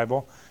text of the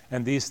Bible,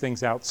 and these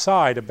things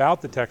outside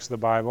about the text of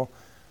the Bible.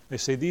 They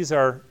say these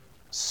are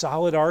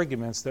solid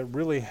arguments that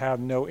really have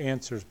no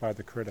answers by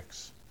the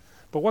critics.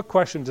 But what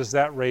question does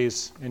that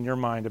raise in your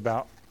mind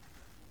about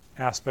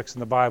aspects in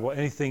the Bible,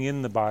 anything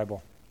in the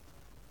Bible?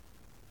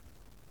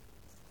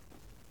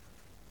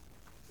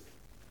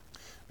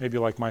 Maybe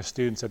like my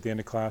students at the end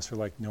of class are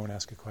like, no one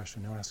ask a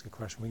question, no one ask a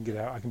question. We can get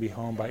out. I can be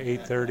home by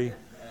 8:30,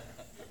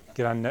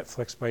 get on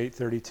Netflix by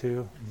 8:32,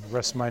 and the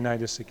rest of my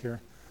night is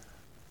secure.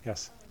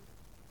 Yes?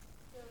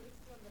 So this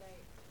is one that I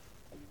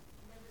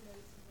never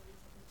noticed until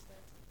recently,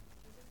 but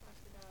Jesus talks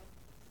about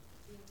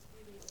being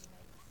 3 days and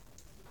nights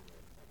of the year, like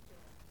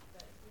Jonah,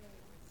 but here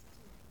it was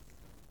 2 nights.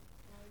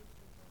 Why is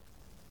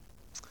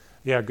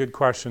it? Yeah, good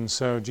question.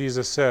 So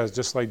Jesus says,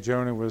 just like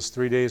Jonah was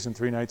 3 days and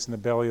 3 nights in the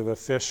belly of the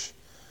fish,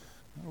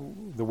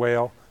 the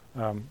whale,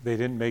 they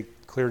didn't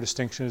make clear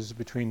distinctions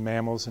between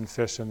mammals and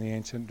fish in the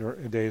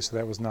ancient days, so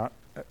that was not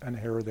an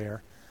error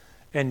there.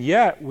 And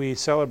yet we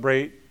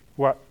celebrate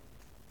what?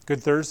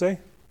 Good Thursday?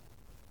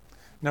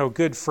 No,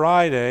 Good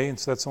Friday, and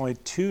so that's only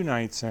 2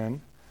 nights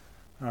in.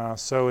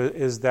 So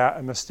is that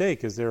a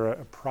mistake? Is there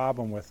a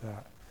problem with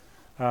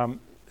that?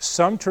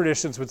 Some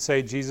traditions would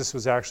say Jesus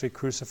was actually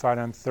crucified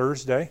on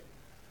Thursday,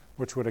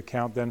 which would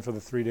account then for the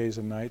 3 days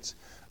and nights.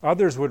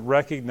 Others would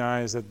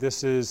recognize that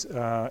this is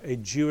a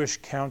Jewish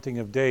counting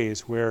of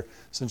days, where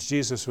since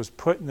Jesus was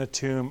put in the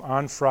tomb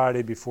on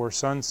Friday before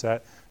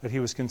sunset, that he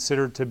was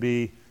considered to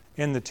be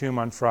in the tomb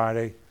on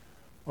Friday,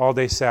 all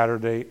day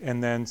Saturday,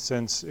 and then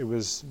since it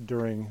was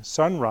during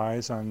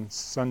sunrise on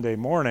Sunday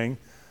morning,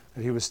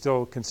 that he was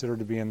still considered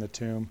to be in the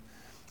tomb.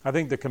 I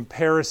think the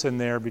comparison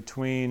there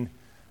between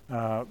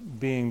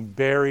being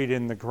buried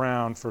in the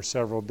ground for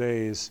several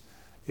days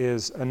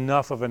is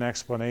enough of an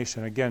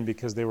explanation, again,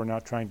 because they were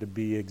not trying to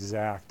be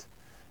exact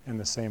in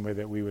the same way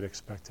that we would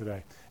expect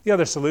today. The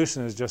other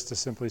solution is just to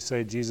simply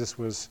say Jesus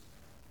was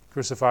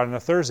crucified on a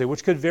Thursday,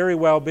 which could very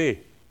well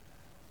be.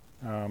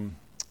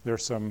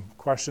 There's some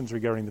questions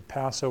regarding the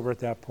Passover at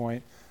that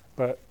point,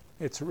 but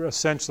it's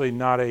essentially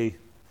not a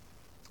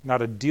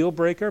deal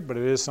breaker, but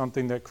it is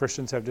something that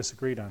Christians have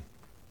disagreed on.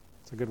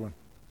 It's a good one.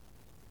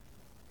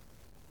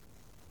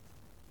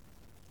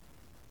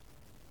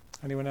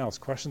 Anyone else?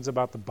 Questions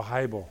about the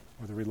Bible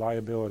or the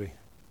reliability?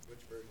 Which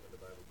version of the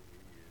Bible do you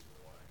use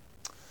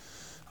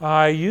and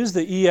why? I use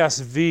the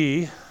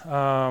ESV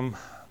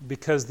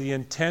because the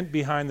intent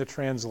behind the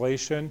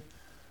translation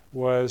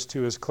was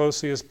to, as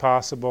closely as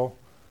possible,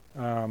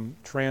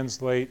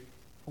 translate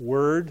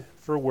word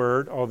for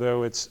word,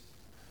 although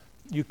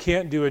you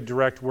can't do a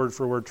direct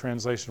word-for-word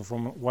translation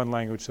from one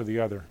language to the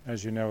other,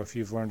 as you know, if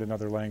you've learned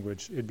another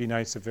language. It'd be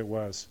nice if it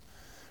was.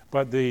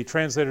 But the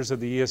translators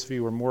of the ESV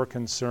were more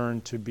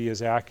concerned to be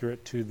as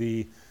accurate to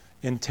the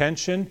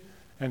intention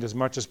and as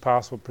much as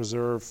possible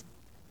preserve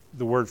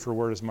the word for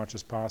word as much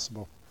as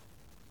possible.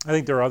 I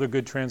think there are other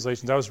good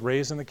translations. I was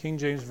raised in the King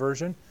James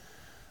Version,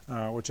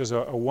 which is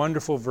a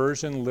wonderful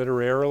version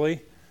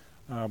literarily,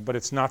 but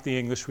it's not the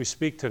English we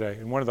speak today.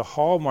 And one of the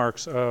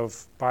hallmarks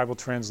of Bible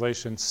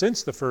translation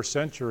since the first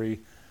century,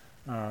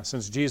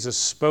 since Jesus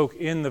spoke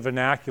in the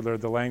vernacular,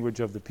 the language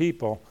of the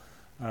people,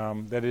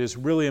 that it is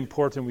really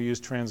important we use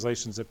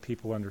translations that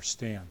people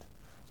understand.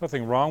 There's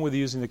nothing wrong with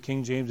using the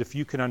King James if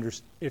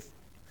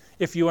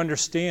you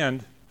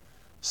understand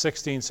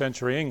 16th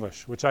century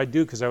English, which I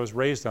do because I was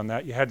raised on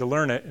that. You had to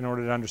learn it in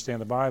order to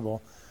understand the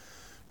Bible,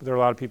 but there are a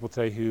lot of people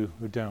today who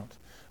don't.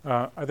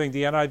 I think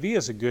the NIV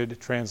is a good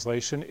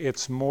translation.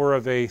 It's more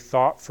of a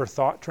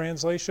thought-for-thought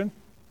translation.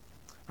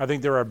 I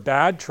think there are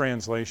bad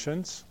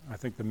translations. I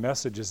think the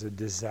Message is a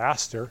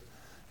disaster.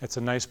 It's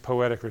a nice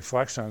poetic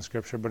reflection on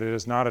Scripture, but it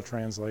is not a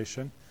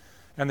translation.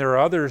 And there are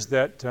others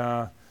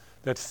that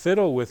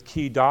fiddle with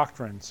key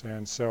doctrines.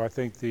 And so I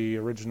think the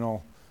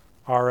original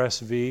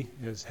RSV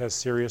has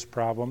serious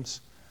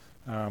problems.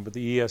 But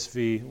the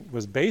ESV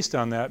was based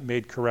on that,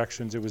 made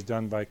corrections. It was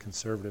done by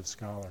conservative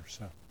scholars.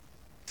 So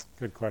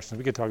good question.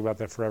 We could talk about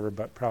that forever,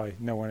 but probably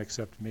no one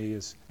except me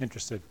is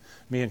interested.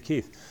 Me and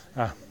Keith.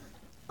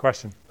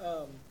 Question.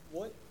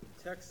 What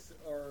texts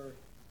are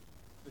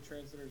the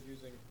translators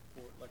using?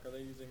 Are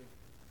they using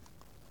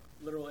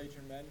literal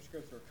ancient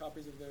manuscripts or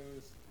copies of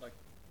those, not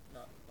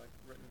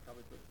written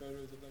copies, but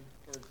photos of them?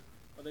 Or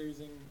are they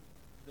using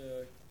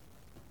the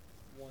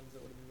ones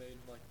that would have been made in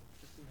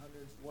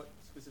 1500s? What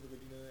specifically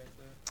do you know the answer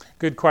to that?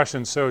 Good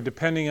question. So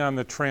depending on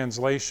the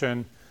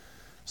translation,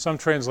 some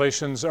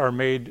translations are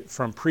made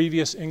from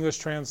previous English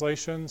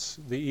translations.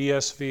 The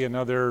ESV and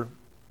other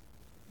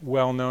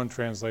well-known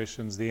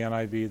translations, the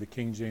NIV, the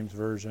King James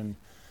Version,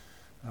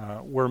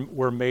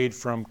 were made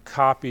from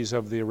copies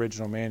of the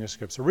original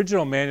manuscripts.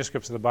 Original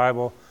manuscripts of the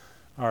Bible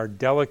are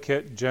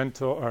delicate, they're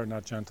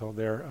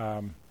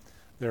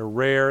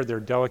rare, they're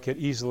delicate,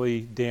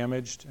 easily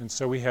damaged, and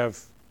so we have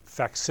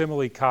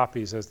facsimile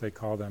copies, as they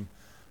call them,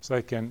 so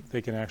they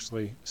can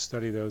actually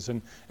study those.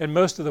 And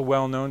most of the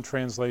well-known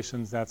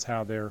translations, that's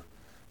how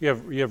you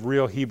have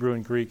real Hebrew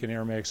and Greek and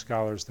Aramaic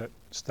scholars that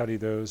study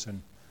those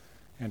and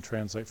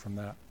translate from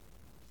that.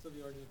 So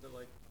the argument that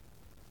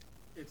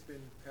it's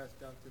been passed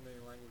down through many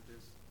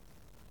languages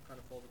kind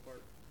of falls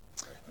apart.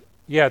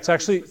 Yeah, it's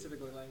actually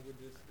specifically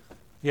languages.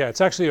 Yeah,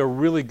 it's actually a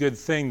really good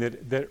thing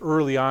that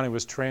early on it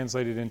was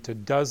translated into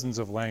dozens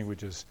of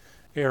languages: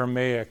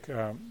 Aramaic,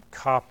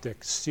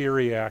 Coptic,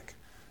 Syriac,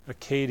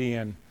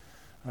 Akkadian.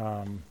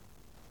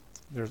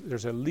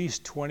 There's at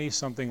least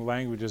 20-something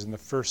languages in the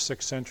first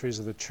 6 centuries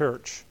of the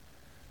church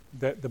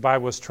that the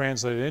Bible was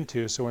translated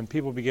into. So when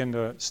people begin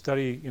to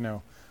study,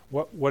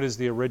 what is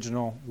the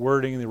original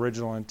wording and the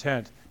original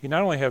intent, you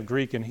not only have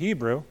Greek and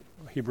Hebrew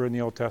in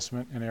the Old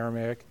Testament, and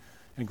Aramaic,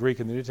 and Greek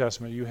in the New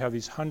Testament, you have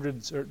these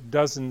hundreds or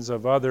dozens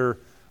of other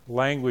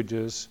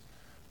languages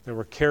that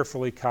were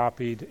carefully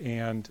copied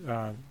and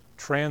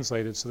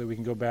translated so that we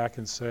can go back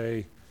and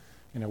say,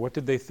 what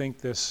did they think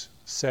this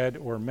said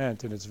or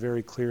meant? And it's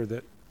very clear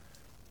that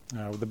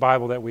the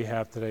Bible that we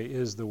have today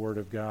is the Word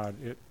of God.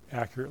 It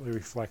accurately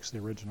reflects the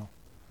original.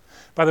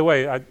 By the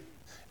way,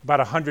 about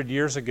 100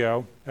 years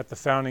ago, at the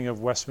founding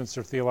of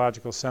Westminster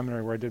Theological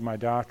Seminary, where I did my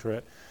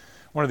doctorate,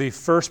 one of the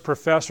first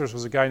professors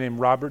was a guy named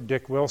Robert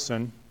Dick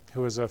Wilson,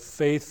 who was a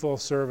faithful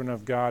servant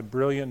of God,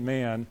 brilliant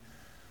man,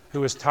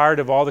 who was tired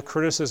of all the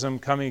criticism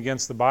coming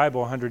against the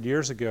Bible 100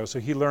 years ago. So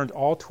he learned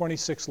all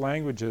 26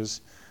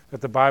 languages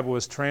that the Bible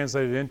was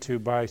translated into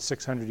by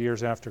 600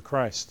 years after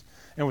Christ,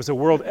 and was a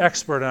world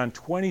expert on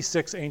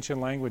 26 ancient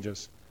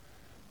languages.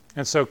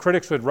 And so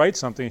critics would write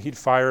something, and he'd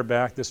fire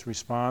back this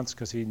response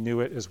because he knew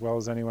it as well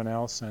as anyone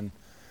else. And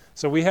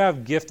so we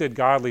have gifted,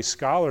 godly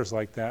scholars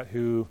like that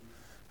who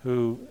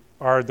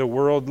are the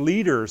world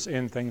leaders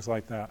in things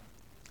like that,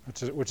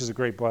 which is a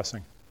great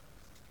blessing.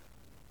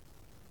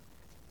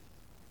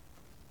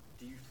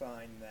 Do you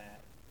find that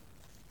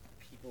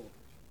people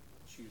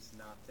choose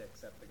not to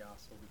accept the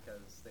gospel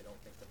because they don't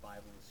think the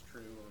Bible is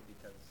true, or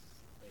because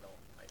they don't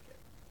like it?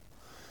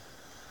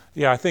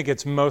 Yeah, I think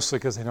it's mostly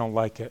because they don't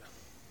like it.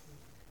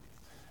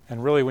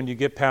 And really, when you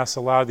get past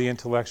a lot of the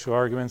intellectual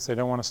arguments, they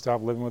don't want to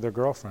stop living with their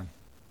girlfriend.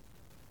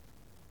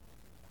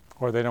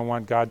 Or they don't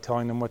want God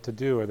telling them what to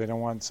do, or they don't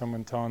want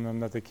someone telling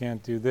them that they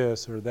can't do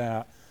this or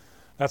that.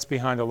 That's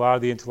behind a lot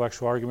of the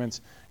intellectual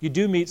arguments. You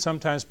do meet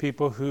sometimes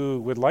people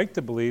who would like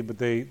to believe, but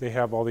they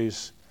have all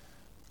these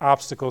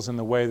obstacles in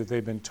the way that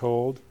they've been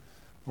told,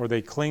 or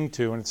they cling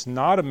to, and it's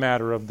not a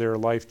matter of their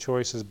life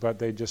choices, but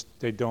they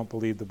don't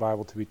believe the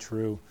Bible to be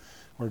true,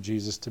 or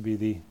Jesus to be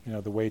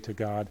the way to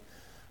God.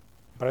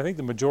 But I think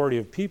the majority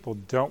of people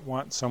don't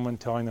want someone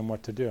telling them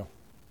what to do.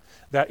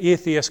 That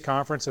atheist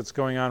conference that's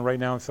going on right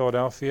now in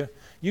Philadelphia,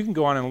 you can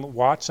go on and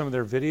watch some of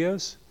their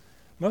videos.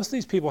 Most of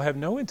these people have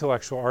no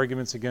intellectual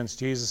arguments against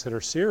Jesus that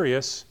are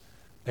serious.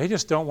 They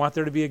just don't want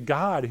there to be a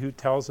God who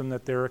tells them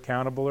that they're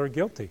accountable or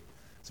guilty.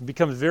 So it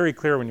becomes very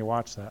clear when you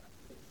watch that.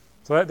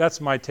 So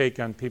that's my take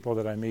on people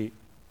that I meet.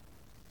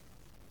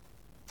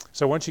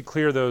 So once you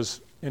clear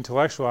those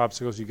intellectual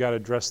obstacles, you've got to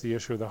address the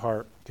issue of the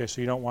heart. Okay,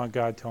 so you don't want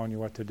God telling you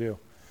what to do.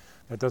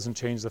 That doesn't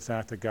change the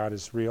fact that God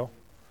is real,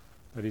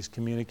 that He's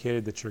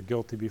communicated that you're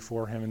guilty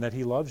before Him, and that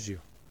He loves you.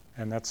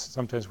 And that's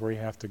sometimes where you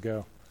have to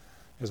go,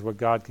 is what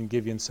God can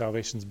give you in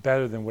salvation is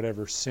better than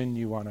whatever sin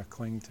you want to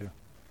cling to.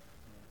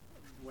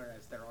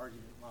 Whereas their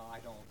argument, well, I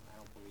don't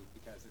believe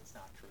because it's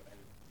not true, and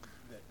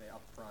the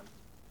upfront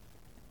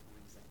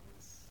reason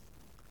is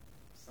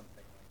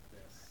something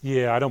like this.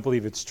 Yeah, I don't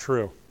believe it's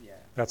true. Yeah,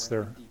 That's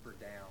their... deeper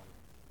down,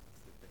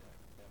 it's that they don't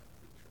want it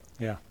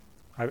to be true. Yeah.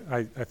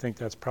 I think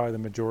that's probably the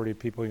majority of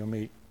people you'll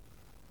meet.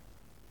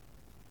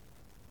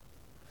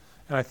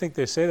 And I think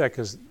they say that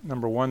because,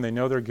 number one, they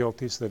know they're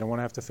guilty, so they don't want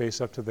to have to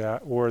face up to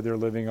that, or they're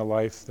living a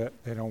life that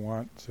they don't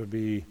want to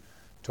be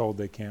told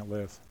they can't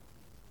live.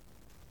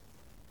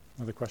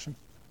 Another question?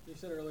 You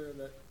said earlier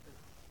that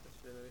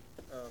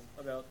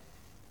about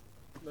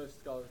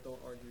most scholars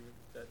don't argue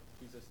that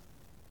Jesus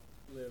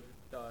lived,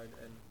 died,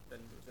 and then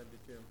was empty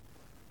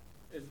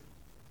tomb.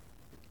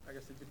 I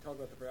guess we could talk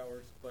about the for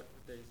hours, but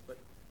days. But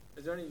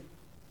is there any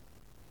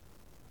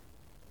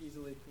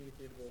easily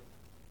communicable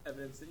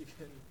evidence that you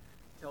can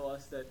tell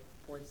us that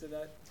points to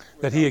that?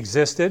 That He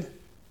existed?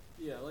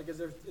 Yeah, like is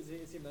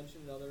he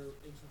mentioned in other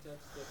ancient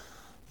texts?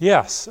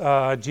 Yes,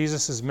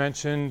 Jesus is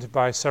mentioned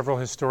by several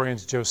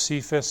historians,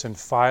 Josephus and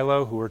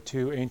Philo, who are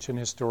two ancient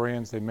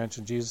historians. They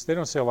mention Jesus. They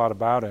don't say a lot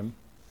about Him.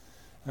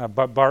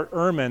 But Bart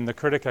Ehrman, the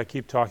critic I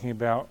keep talking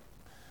about,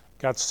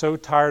 got so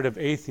tired of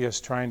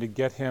atheists trying to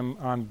get him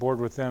on board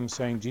with them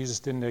saying Jesus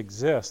didn't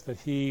exist that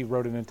he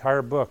wrote an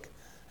entire book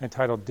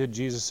entitled Did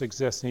Jesus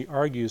Exist? And he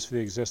argues for the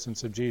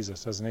existence of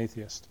Jesus as an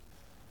atheist.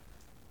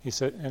 He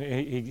said, and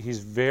he's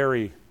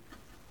very,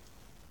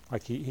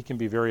 he can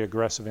be very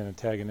aggressive and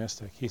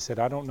antagonistic. He said,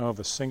 I don't know of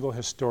a single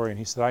historian.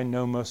 He said, I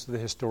know most of the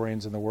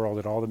historians in the world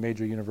at all the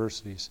major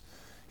universities.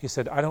 He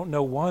said, I don't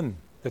know one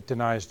that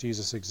denies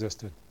Jesus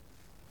existed.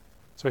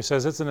 So he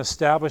says it's an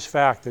established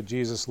fact that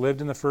Jesus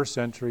lived in the first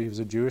century. He was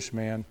a Jewish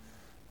man,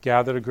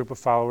 gathered a group of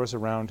followers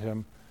around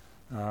him,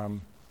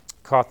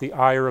 caught the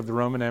ire of the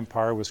Roman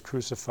Empire, was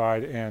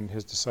crucified, and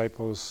his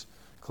disciples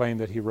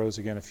claimed that he rose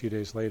again a few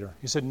days later.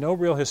 He said no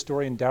real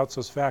historian doubts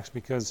those facts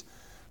because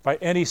by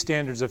any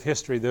standards of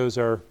history, those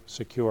are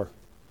secure.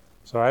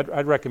 So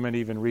I'd recommend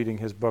even reading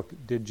his book,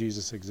 Did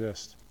Jesus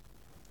Exist?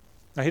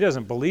 Now, he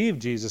doesn't believe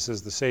Jesus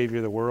is the Savior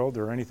of the world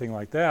or anything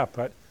like that,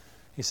 but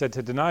he said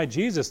to deny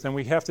Jesus, then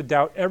we have to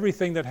doubt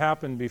everything that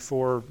happened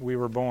before we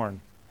were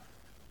born.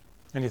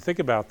 And you think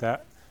about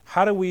that.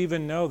 How do we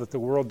even know that the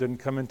world didn't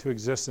come into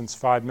existence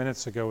 5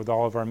 minutes ago with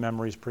all of our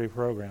memories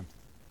pre-programmed?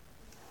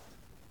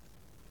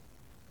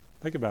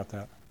 Think about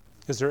that.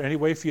 Is there any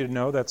way for you to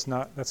know that's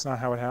not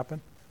how it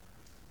happened?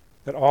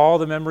 That all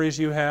the memories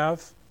you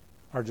have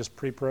are just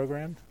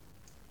pre-programmed?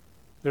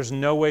 There's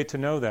no way to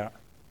know that.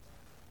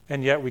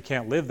 And yet we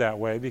can't live that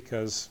way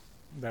because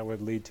that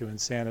would lead to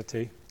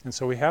insanity. And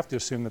so we have to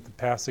assume that the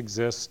past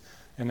exists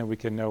and that we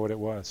can know what it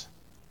was.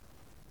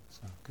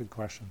 So, good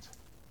questions.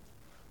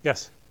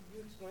 Yes? Can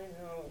you explain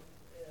how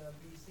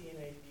BC and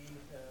AD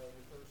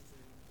refers to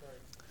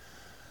Christ?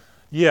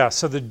 Yeah,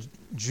 so the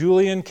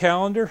Julian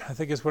calendar, I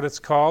think is what it's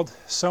called.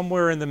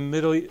 Somewhere in the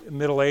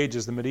Middle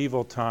Ages, the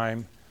medieval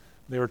time,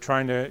 they were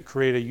trying to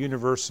create a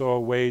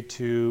universal way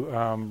to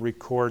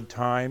record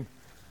time.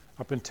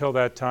 Up until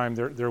that time,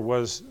 there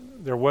was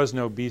there was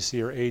no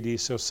BC or AD.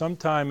 So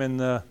sometime in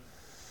the,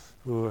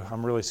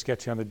 I'm really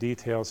sketchy on the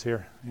details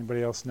here.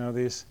 Anybody else know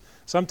these?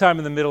 Sometime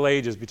in the Middle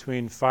Ages,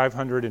 between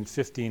 500 and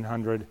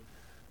 1500,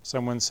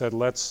 someone said,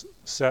 let's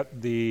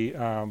set the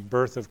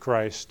birth of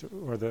Christ,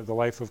 or the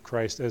life of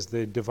Christ, as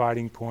the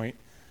dividing point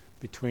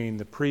between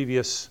the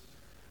previous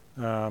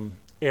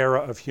era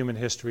of human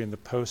history and the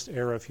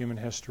post-era of human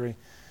history.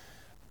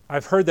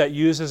 I've heard that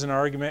used as an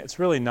argument. It's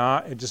really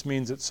not. It just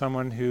means that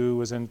someone who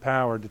was in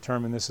power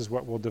determined this is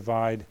what will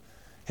divide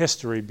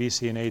history,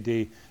 BC and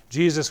AD.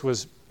 Jesus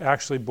was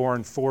actually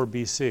born 4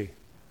 BC.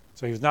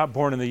 So he was not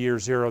born in the year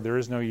 0. There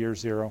is no year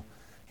 0.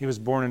 He was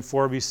born in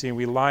 4 BC, and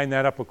we line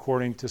that up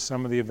according to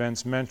some of the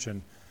events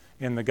mentioned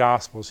in the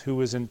Gospels. Who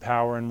was in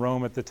power in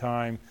Rome at the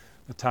time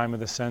of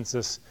the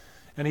census.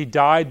 And he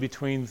died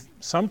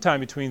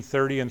sometime between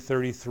 30 and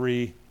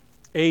 33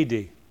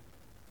 AD.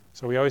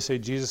 So we always say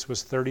Jesus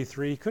was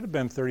 33. He could have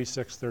been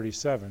 36,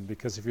 37,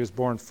 because if he was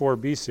born 4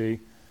 BC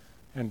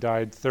and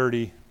died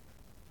 30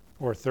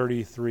 or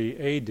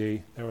 33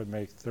 AD, that would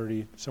make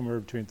somewhere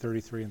between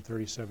 33 and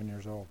 37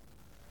 years old.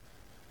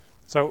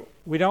 So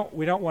we don't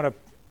want to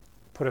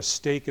put a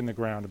stake in the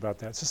ground about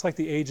that. It's just like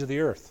the age of the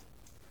earth.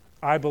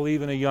 I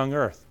believe in a young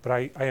earth, but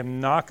I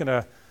am not going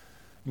to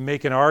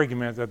make an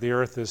argument that the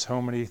earth is how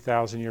many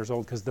thousand years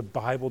old, because the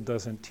Bible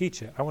doesn't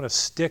teach it. I want to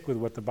stick with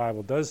what the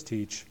Bible does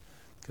teach,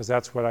 because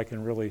that's what I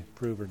can really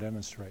prove or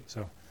demonstrate.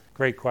 So,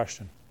 great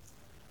question.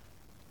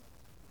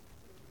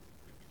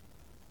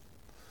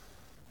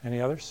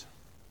 Any others?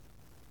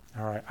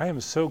 All right. I am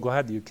so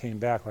glad that you came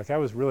back. Like, I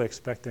was really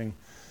expecting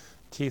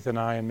Keith and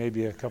I and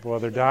maybe a couple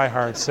other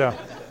diehards. So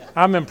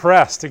I'm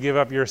impressed to give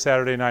up your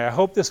Saturday night. I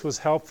hope this was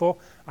helpful.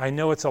 I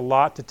know it's a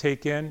lot to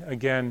take in.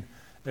 Again,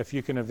 if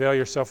you can avail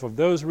yourself of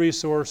those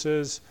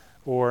resources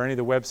or any of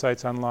the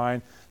websites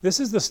online, this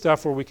is the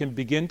stuff where we can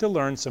begin to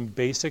learn some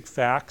basic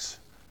facts.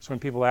 So when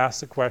people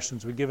ask the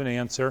questions, we give an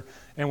answer.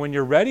 And when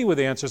you're ready with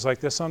answers like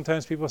this,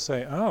 sometimes people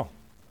say, oh,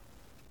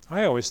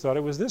 I always thought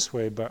it was this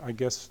way, but I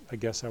guess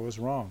I was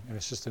wrong. And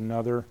it's just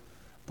another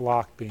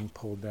block being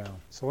pulled down.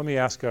 So let me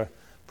ask a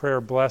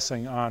prayer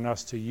blessing on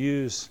us to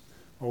use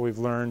what we've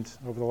learned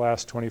over the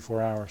last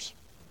 24 hours.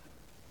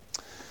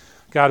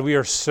 God, we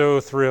are so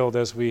thrilled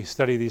as we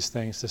study these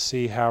things to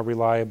see how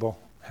reliable,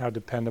 how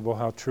dependable,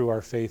 how true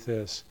our faith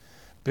is.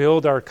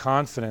 Build our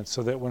confidence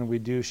so that when we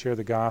do share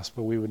the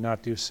gospel, we would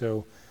not do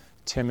so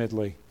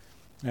timidly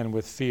and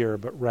with fear,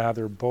 but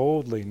rather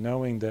boldly,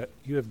 knowing that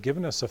you have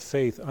given us a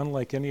faith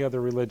unlike any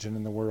other religion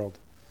in the world,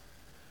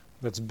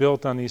 that's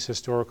built on these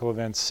historical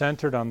events,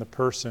 centered on the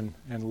person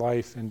and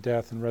life and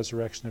death and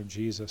resurrection of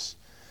Jesus,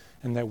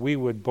 and that we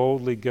would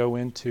boldly go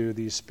into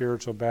these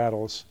spiritual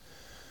battles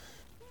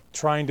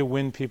trying to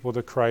win people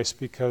to Christ,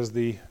 because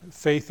the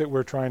faith that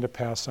we're trying to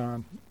pass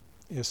on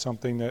is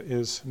something that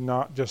is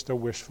not just a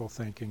wishful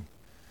thinking.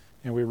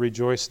 And we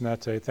rejoice in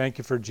that today. Thank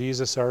you for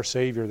Jesus, our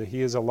Savior, that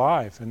he is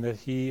alive and that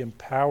he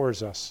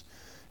empowers us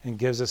and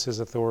gives us his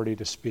authority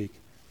to speak.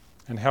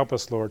 And help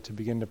us, Lord, to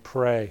begin to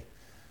pray,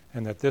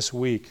 and that this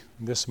week,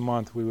 this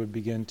month, we would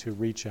begin to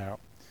reach out,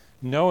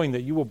 knowing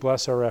that you will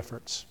bless our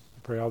efforts. I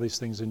pray all these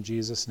things in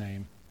Jesus'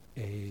 name.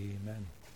 Amen.